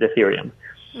CBDC and Ethereum?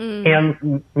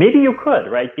 And maybe you could,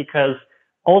 right? Because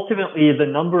ultimately the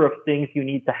number of things you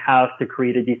need to have to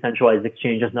create a decentralized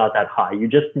exchange is not that high. You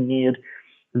just need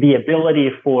the ability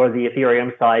for the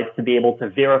Ethereum side to be able to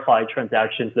verify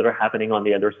transactions that are happening on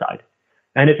the other side.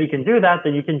 And if you can do that,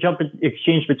 then you can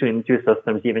exchange between the two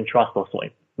systems even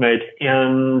trustlessly, right?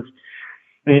 And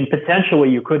I mean, potentially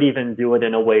you could even do it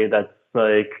in a way that's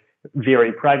like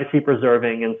very privacy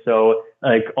preserving. And so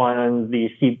like on the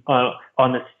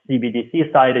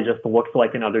CBDC side, it just looks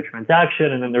like another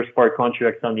transaction. And then there's smart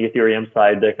contracts on the Ethereum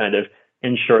side that kind of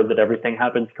ensure that everything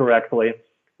happens correctly.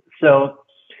 So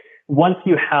once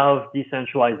you have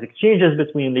decentralized exchanges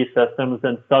between these systems,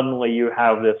 then suddenly you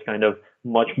have this kind of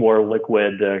much more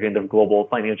liquid kind of global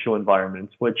financial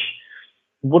environment, which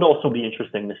would also be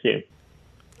interesting to see.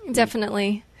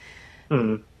 Definitely.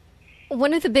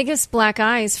 One of the biggest black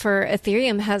eyes for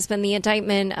Ethereum has been the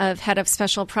indictment of head of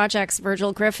special projects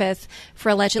Virgil Griffith for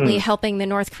allegedly helping the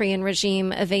North Korean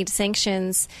regime evade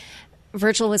sanctions.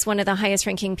 Virgil was one of the highest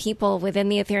ranking people within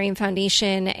the Ethereum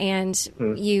Foundation, and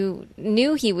you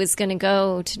knew he was going to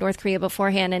go to North Korea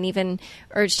beforehand and even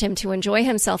urged him to enjoy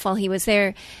himself while he was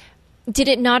there. Did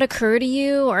it not occur to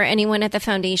you or anyone at the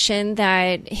foundation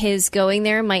that his going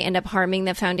there might end up harming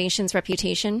the foundation's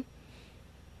reputation?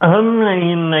 I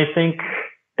mean, I think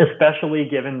especially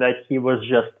given that he was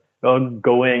just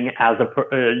going as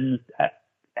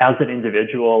an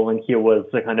individual, and he was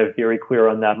kind of very clear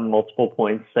on that in multiple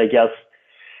points, I guess.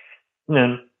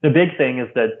 And the big thing is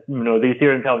that, the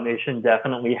Ethereum Foundation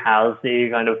definitely has a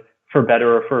kind of, for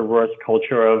better or for worse,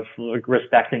 culture of like,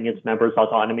 respecting its members'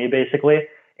 autonomy, basically.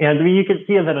 And I mean, you can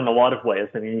see that in a lot of ways.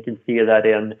 I mean, you can see that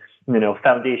in,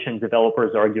 foundation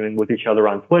developers arguing with each other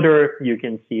on Twitter. You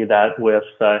can see that with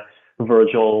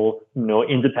Virgil,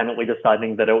 independently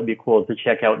deciding that it would be cool to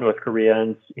check out North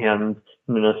Koreans and,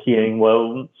 seeing,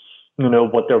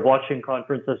 what their blockchain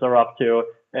conferences are up to,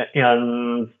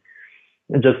 and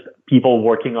just people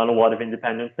working on a lot of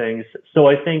independent things. So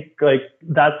I think like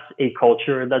that's a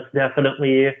culture that's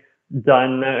definitely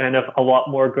done kind of a lot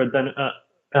more good than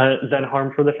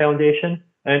harm for the foundation.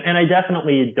 And I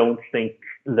definitely don't think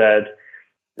that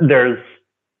there's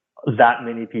that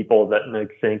many people that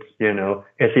like think,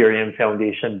 Ethereum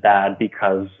Foundation bad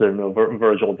because,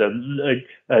 Virgil did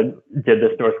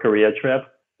this North Korea trip.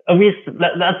 At least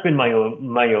that's been my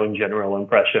own general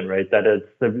impression, right? That it's,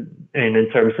 and in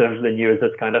terms of the news,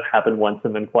 it's kind of happened once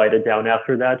and then quieted down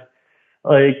after that.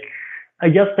 Like, I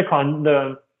guess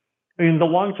the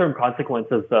long-term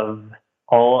consequences of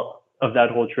all of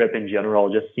that whole trip in general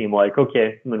just seem like,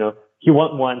 okay, he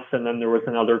went once and then there was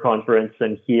another conference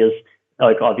and he is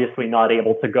like obviously not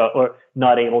able to go.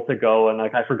 And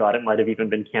like, I forgot it might have even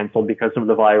been canceled because of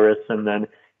the virus. And then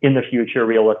in the future,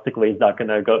 realistically, he's not going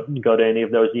to go to any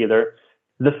of those either.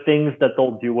 The things that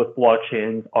they'll do with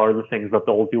blockchains are the things that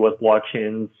they'll do with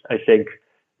blockchains, I think,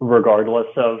 regardless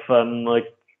of,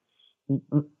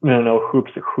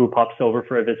 who pops over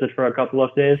for a visit for a couple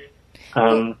of days.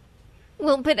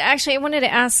 Well, but actually, I wanted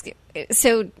to ask,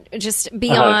 so just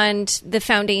beyond the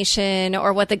foundation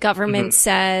or what the government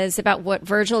says about what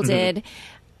Virgil did,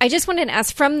 I just wanted to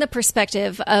ask from the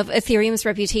perspective of Ethereum's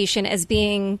reputation as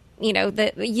being,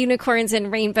 the unicorns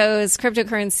and rainbows,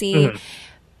 cryptocurrency.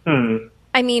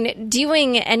 I mean,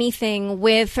 doing anything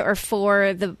with or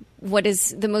for what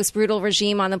is the most brutal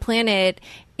regime on the planet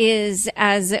is,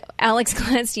 as Alex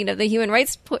Gladstein of the Human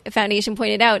Rights Foundation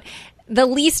pointed out, the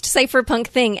least cypherpunk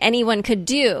thing anyone could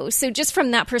do. So just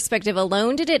from that perspective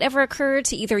alone, did it ever occur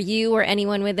to either you or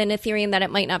anyone within Ethereum that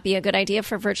it might not be a good idea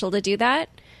for Virgil to do that?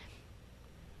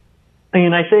 I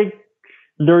mean, I think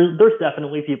there's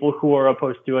definitely people who are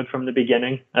opposed to it from the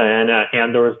beginning,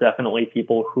 and there was definitely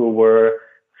people who were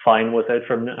fine with it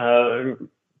from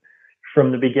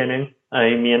the beginning.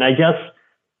 I mean, I guess,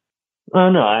 I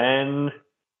don't know, and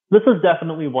this is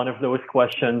definitely one of those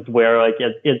questions where, like,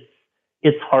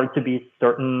 it's hard to be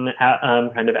certain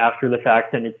kind of after the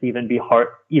fact, and it's even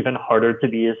harder to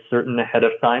be certain ahead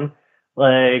of time.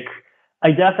 Like,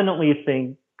 I definitely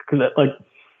think that, like,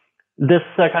 this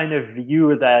kind of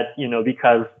view that,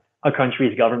 because a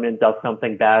country's government does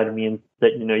something bad means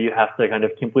that, you have to kind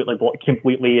of completely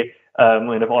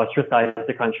kind of ostracize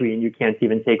the country and you can't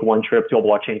even take one trip to a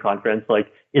blockchain conference. Like,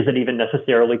 is it even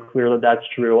necessarily clear that that's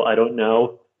true? I don't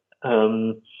know.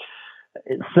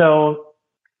 So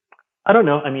I don't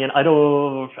know. I mean, I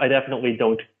definitely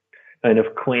don't kind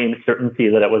of claim certainty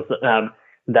that it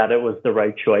was the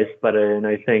right choice, but and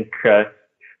I think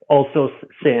also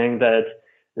saying that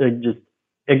just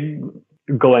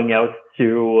going out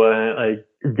to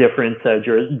different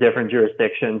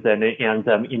jurisdictions and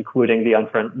including the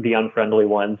unfriendly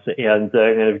ones and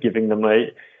kind of giving them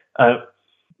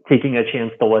taking a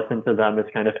chance to listen to them is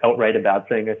kind of outright a bad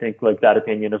thing. I think like that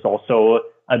opinion is also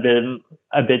a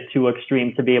bit too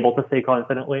extreme to be able to say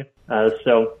confidently. I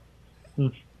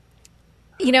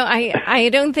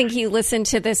don't think you listened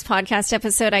to this podcast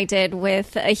episode I did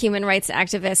with a human rights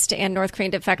activist and North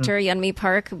Korean defector, Yeonmi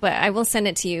Park, but I will send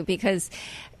it to you because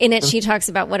in it she talks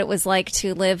about what it was like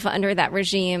to live under that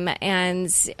regime. And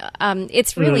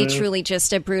it's really, truly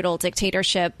just a brutal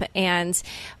dictatorship. And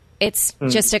it's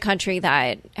just a country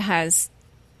that has,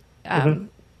 jail.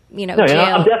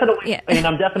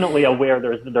 I'm definitely aware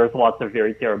there's lots of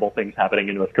very terrible things happening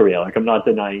in North Korea. Like, I'm not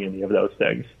denying any of those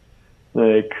things.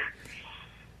 Like,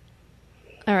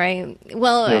 all right.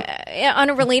 Well, on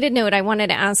a related note, I wanted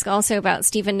to ask also about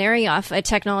Steven Narioff, a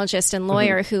technologist and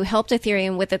lawyer who helped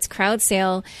Ethereum with its crowd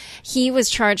sale. He was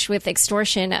charged with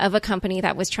extortion of a company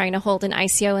that was trying to hold an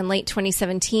ICO in late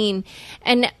 2017.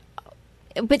 And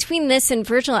between this and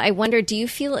Virgil, I wonder, do you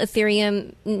feel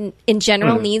Ethereum in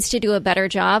general needs to do a better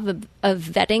job of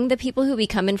vetting the people who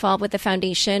become involved with the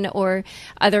foundation or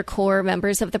other core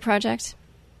members of the project?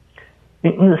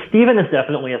 Steven is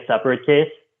definitely a separate case.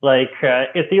 Like,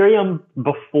 Ethereum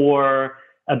before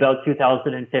about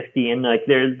 2015, like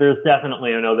there's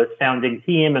definitely, this founding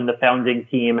team, and the founding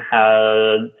team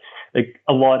had like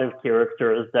a lot of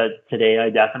characters that today I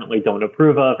definitely don't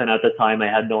approve of. And at the time I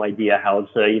had no idea how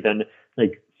to even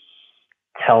like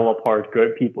tell apart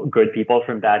good people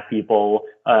from bad people.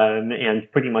 And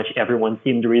pretty much everyone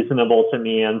seemed reasonable to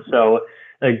me. And so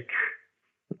like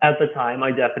at the time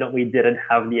I definitely didn't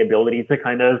have the ability to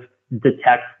kind of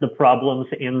detect the problems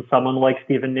in someone like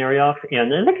Steven Narioff.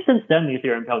 And I think since then, the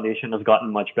Ethereum Foundation has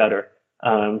gotten much better.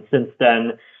 Since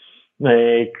then,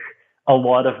 like a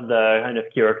lot of the kind of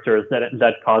characters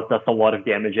that caused us a lot of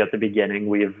damage at the beginning,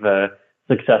 we've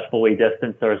successfully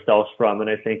distanced ourselves from. And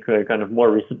I think kind of more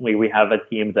recently, we have a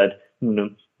team that,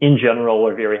 in general,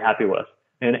 we're very happy with.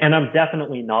 And I'm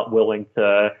definitely not willing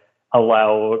to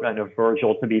allow kind of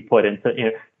Virgil to be put into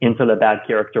the bad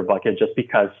character bucket just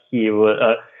because he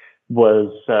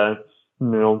was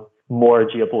more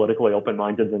geopolitically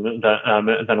open-minded than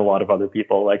a lot of other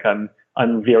people. Like I'm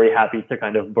very happy to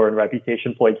kind of burn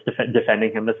reputation points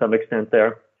defending him to some extent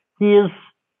there. He is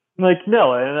like,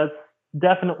 no, and that's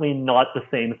definitely not the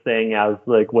same thing as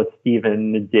like what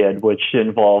Steven did, which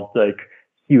involved like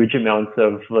huge amounts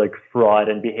of like fraud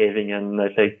and behaving in,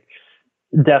 I think,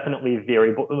 definitely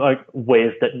very like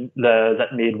ways that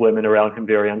made women around him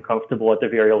very uncomfortable at the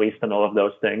very least, and all of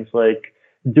those things. Like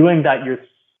doing that,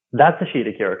 that's a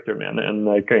shady character, man. And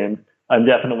like, I'm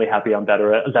definitely happy I'm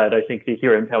better at that. I think the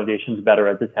Ethereum Foundation's better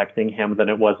at detecting him than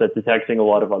it was at detecting a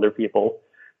lot of other people.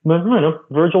 But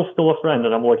Virgil's still a friend,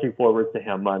 and I'm looking forward to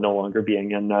him no longer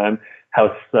being in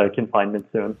house confinement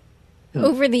soon.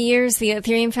 Over the years, the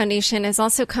Ethereum Foundation has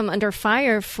also come under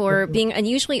fire for being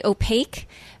unusually opaque,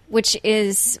 which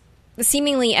is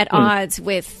seemingly at odds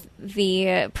with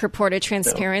the purported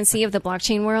transparency of the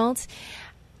blockchain world.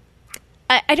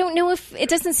 I don't know if it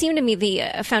doesn't seem to me the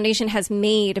foundation has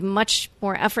made much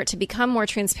more effort to become more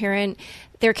transparent.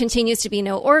 There continues to be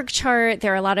no org chart.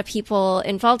 There are a lot of people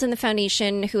involved in the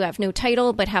foundation who have no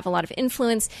title but have a lot of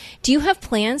influence. Do you have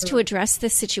plans to address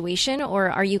this situation, or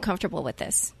are you comfortable with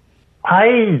this?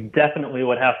 I definitely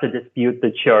would have to dispute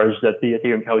the charge that the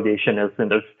Ethereum Foundation is in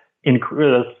this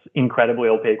incredibly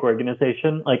opaque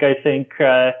organization. Like, I think,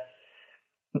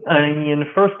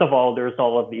 first of all, there's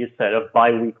all of these set of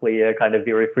bi-weekly kind of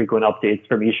very frequent updates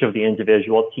from each of the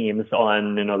individual teams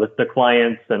on, the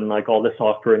clients and like all the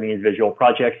software and the individual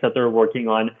projects that they're working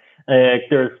on.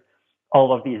 There's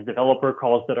all of these developer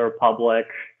calls that are public.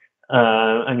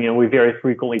 We very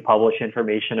frequently publish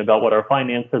information about what our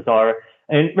finances are.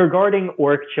 And regarding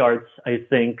org charts, I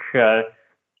think,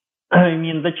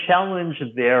 the challenge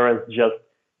there is just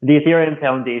the Ethereum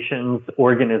Foundation's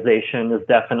organization is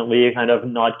definitely kind of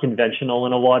not conventional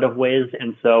in a lot of ways.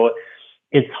 And so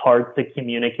it's hard to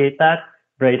communicate that,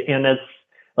 right? And it's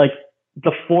like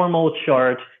the formal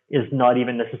chart is not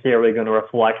even necessarily going to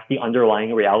reflect the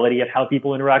underlying reality of how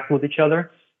people interact with each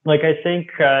other. Like, I think,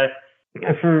 I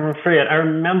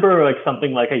remember like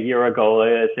something like a year ago,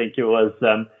 I think it was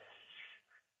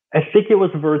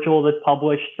Virgil that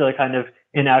published kind of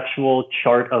an actual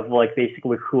chart of like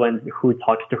basically who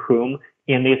talks to whom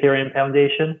in the Ethereum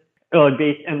Foundation.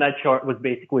 And that chart was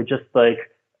basically just like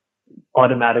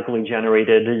automatically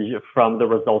generated from the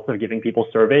results of giving people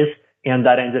surveys. And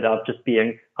that ended up just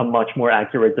being a much more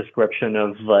accurate description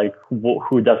of like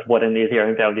who does what in the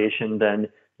Ethereum Foundation than,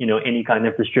 any kind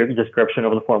of description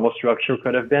of the formal structure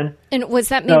could have been. And was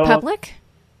that made public?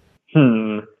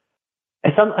 I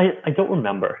don't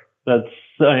remember. This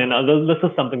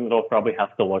is something that I'll probably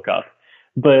have to look up.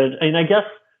 But, I guess,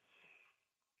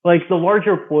 like, the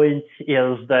larger point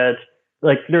is that,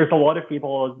 like, there's a lot of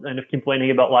people kind of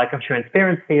complaining about lack of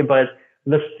transparency, but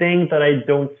the thing that I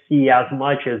don't see as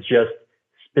much is just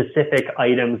specific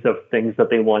items of things that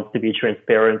they want to be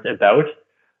transparent about.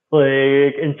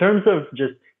 Like, in terms of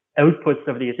just outputs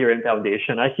of the Ethereum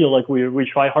Foundation, I feel like we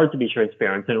try hard to be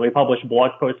transparent, and we publish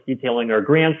blog posts detailing our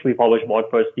grants. We publish blog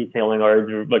posts detailing our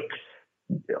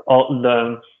all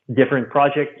the different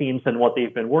project teams and what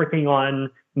they've been working on.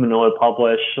 I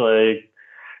publish like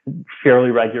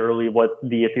fairly regularly what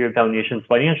the Ethereum Foundation's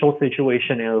financial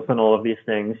situation is and all of these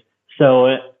things.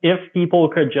 So if people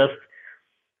could just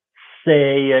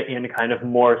say in kind of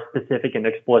more specific and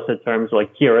explicit terms,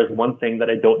 like, here is one thing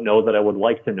that I don't know that I would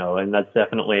like to know. And that's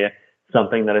definitely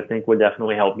something that I think would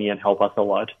definitely help me and help us a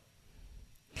lot.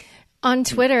 On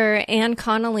Twitter, Anne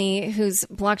Connolly, who's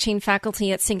blockchain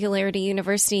faculty at Singularity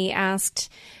University,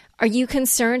 asked, are you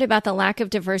concerned about the lack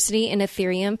of diversity in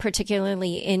Ethereum,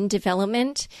 particularly in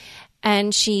development?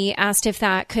 And she asked if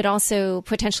that could also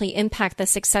potentially impact the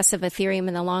success of Ethereum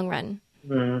in the long run.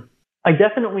 I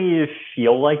definitely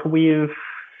feel like we've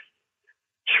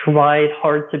tried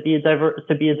hard to be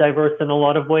diverse in a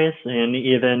lot of ways, and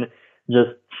even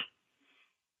just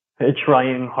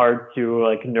trying hard to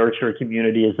like nurture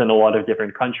communities in a lot of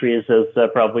different countries is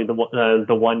probably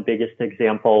the one biggest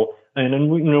example. And then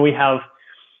we have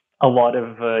a lot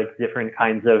of different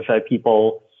kinds of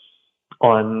people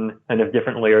on kind of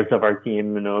different layers of our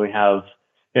team. We have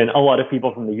a lot of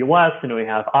people from the U.S. and we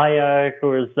have Aya,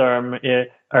 who is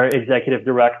our executive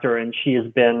director, and she has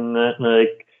been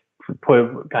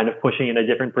kind of pushing in a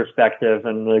different perspective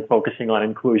and like focusing on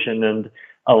inclusion and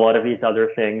a lot of these other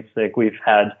things. Like, we've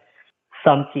had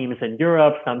some teams in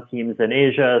Europe, some teams in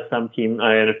Asia, some team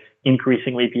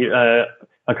increasingly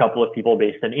a couple of people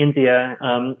based in India.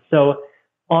 So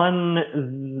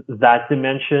on that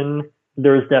dimension,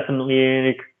 there's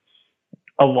definitely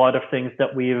a lot of things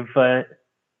that we've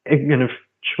kind of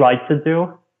tried to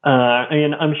do.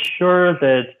 And I'm sure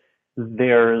that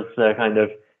there's kind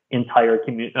of entire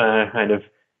kind of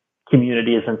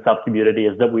communities and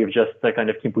sub-communities that we've just kind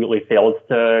of completely failed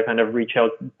to kind of reach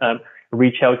out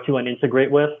to and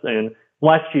integrate with. And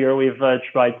last year we've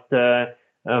tried to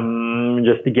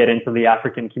just to get into the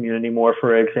African community more,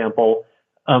 for example.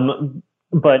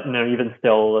 But even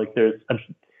still, like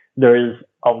there is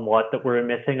a lot that we're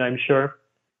missing, I'm sure.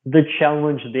 The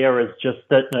challenge there is just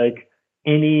that like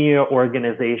any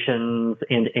organizations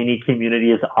and any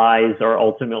community's eyes are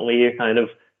ultimately kind of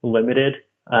limited.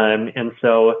 And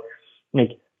so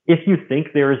like, if you think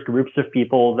there's groups of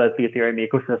people that the Ethereum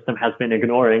ecosystem has been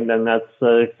ignoring, then that's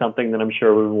something that I'm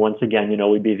sure once again,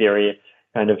 we'd be very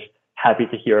kind of happy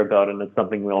to hear about. And it's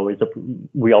something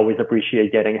we always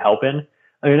appreciate getting help in.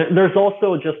 I mean, there's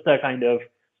also just a kind of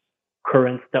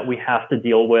current that we have to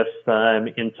deal with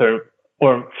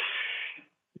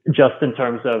just in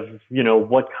terms of,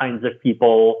 what kinds of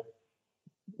people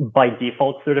by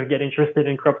default sort of get interested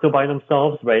in crypto by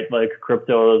themselves, right? Like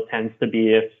crypto tends to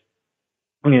be,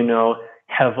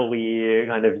 heavily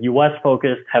kind of US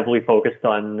focused, heavily focused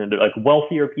on like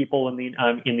wealthier people in the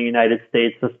United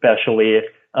States, especially, it's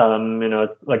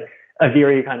like a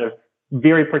very kind of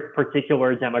very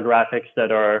particular demographics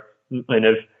that are kind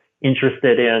of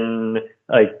interested in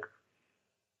like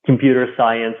computer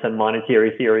science and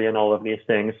monetary theory and all of these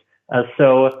things.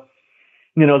 So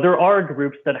there are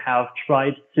groups that have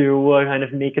tried to kind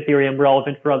of make Ethereum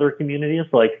relevant for other communities.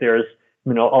 Like there's,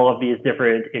 all of these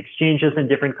different exchanges in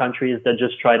different countries that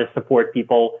just try to support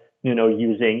people,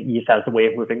 using ETH as a way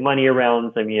of moving money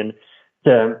around. I mean,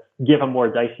 to give a more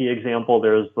dicey example,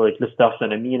 there's like the stuff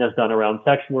that Amin has done around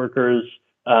sex workers,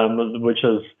 which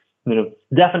is,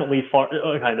 definitely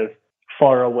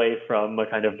far away from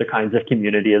kind of the kinds of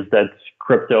communities that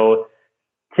crypto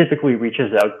typically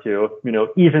reaches out to,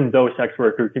 even though sex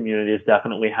worker communities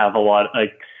definitely have a lot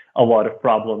of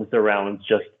problems around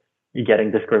just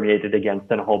getting discriminated against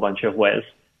in a whole bunch of ways.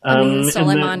 Amin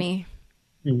Soleimani.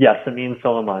 Yes, Amin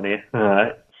Soleimani.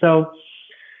 So,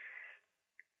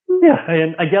 yeah,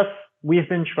 and I guess we've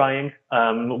been trying.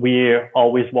 We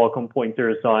always welcome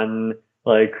pointers on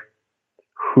like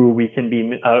who we can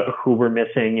be, who we're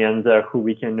missing, and who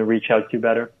we can reach out to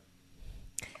better.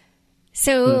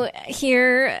 So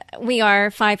here we are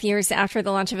 5 years after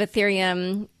the launch of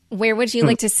Ethereum. Where would you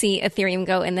like to see Ethereum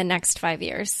go in the next 5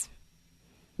 years?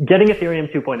 Getting Ethereum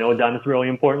 2.0 done is really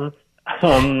important.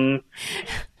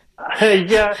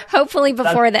 Yeah. Hopefully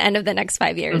before the end of the next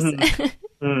 5 years.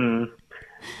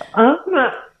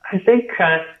 I think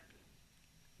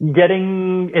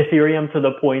getting Ethereum to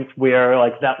the point where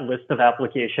like that list of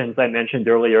applications I mentioned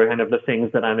earlier, kind of the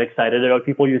things that I'm excited about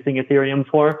people using Ethereum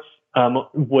for,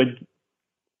 would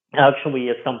actually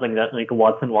is something that like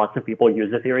lots and lots of people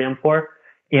use Ethereum for,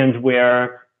 and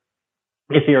where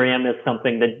Ethereum is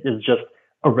something that is just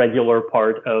a regular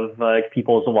part of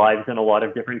people's lives in a lot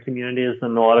of different communities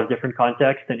and a lot of different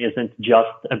contexts, and isn't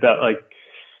just about like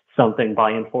something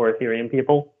by and for Ethereum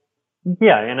people.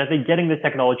 Yeah, and I think getting the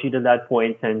technology to that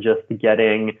point and just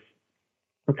getting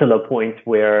to the point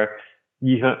where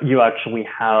you actually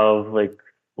have like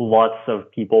lots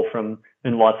of people from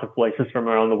in lots of places from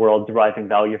around the world deriving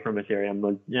value from Ethereum,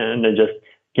 and then just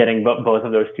getting both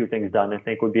of those two things done, I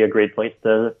think would be a great place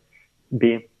to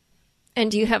be. And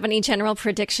do you have any general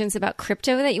predictions about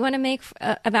crypto that you want to make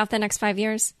about the next 5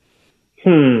 years?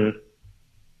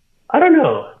 I don't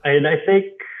know. I think,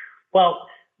 well,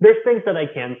 there's things that I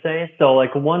can say. So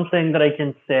like one thing that I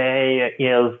can say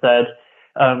is that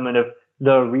kind of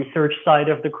the research side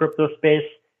of the crypto space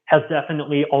has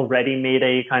definitely already made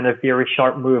a kind of very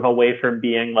sharp move away from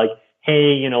being like,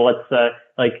 hey, let's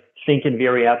like think in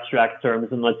very abstract terms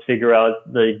and let's figure out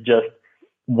just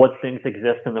what things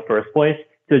exist in the first place,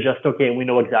 to just, okay, we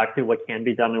know exactly what can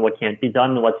be done and what can't be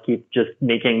done, and let's keep just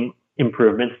making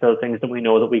improvements to the things that we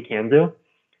know that we can do.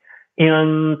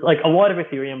 And like a lot of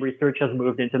Ethereum research has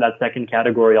moved into that second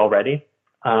category already.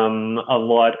 A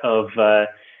lot of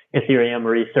Ethereum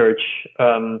research,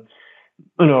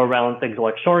 around things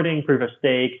like shorting, proof of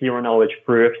stake, zero knowledge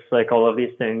proofs, like all of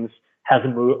these things has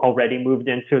already moved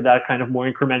into that kind of more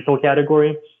incremental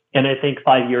category. And I think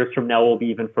 5 years from now we'll be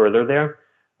even further there.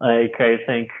 Like I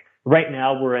think right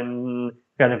now we're in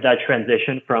kind of that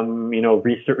transition from,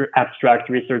 abstract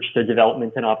research to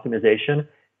development and optimization.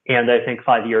 And I think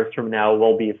 5 years from now,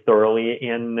 we'll be thoroughly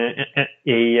in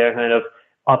a kind of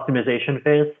optimization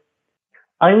phase.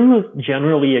 I'm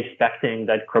generally expecting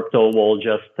that crypto will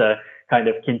just kind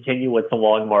of continue its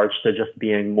long march to just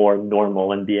being more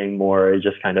normal and being more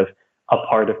just kind of a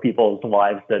part of people's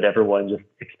lives that everyone just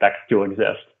expects to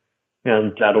exist.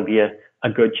 And that'll be a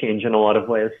good change in a lot of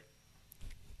ways.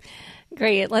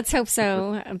 Great. Let's hope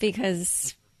so,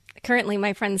 because currently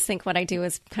my friends think what I do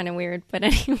is kind of weird. But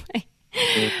anyway.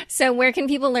 So where can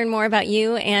people learn more about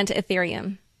you and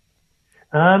Ethereum?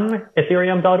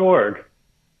 Ethereum.org.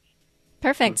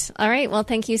 Perfect. All right. Well,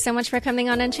 thank you so much for coming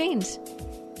on Unchained.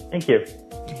 Thank you.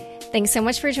 Thanks so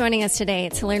much for joining us today.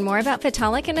 To learn more about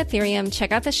Vitalik and Ethereum,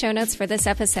 check out the show notes for this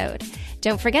episode.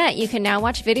 Don't forget, you can now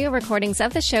watch video recordings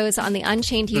of the shows on the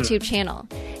Unchained YouTube channel.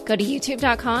 Go to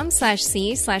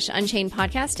youtube.com/c/Unchained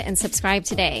podcast and subscribe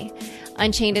today.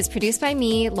 Unchained is produced by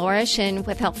me, Laura Shin,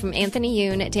 with help from Anthony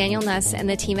Yoon, Daniel Nuss, and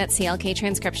the team at CLK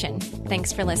Transcription.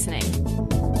 Thanks for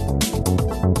listening.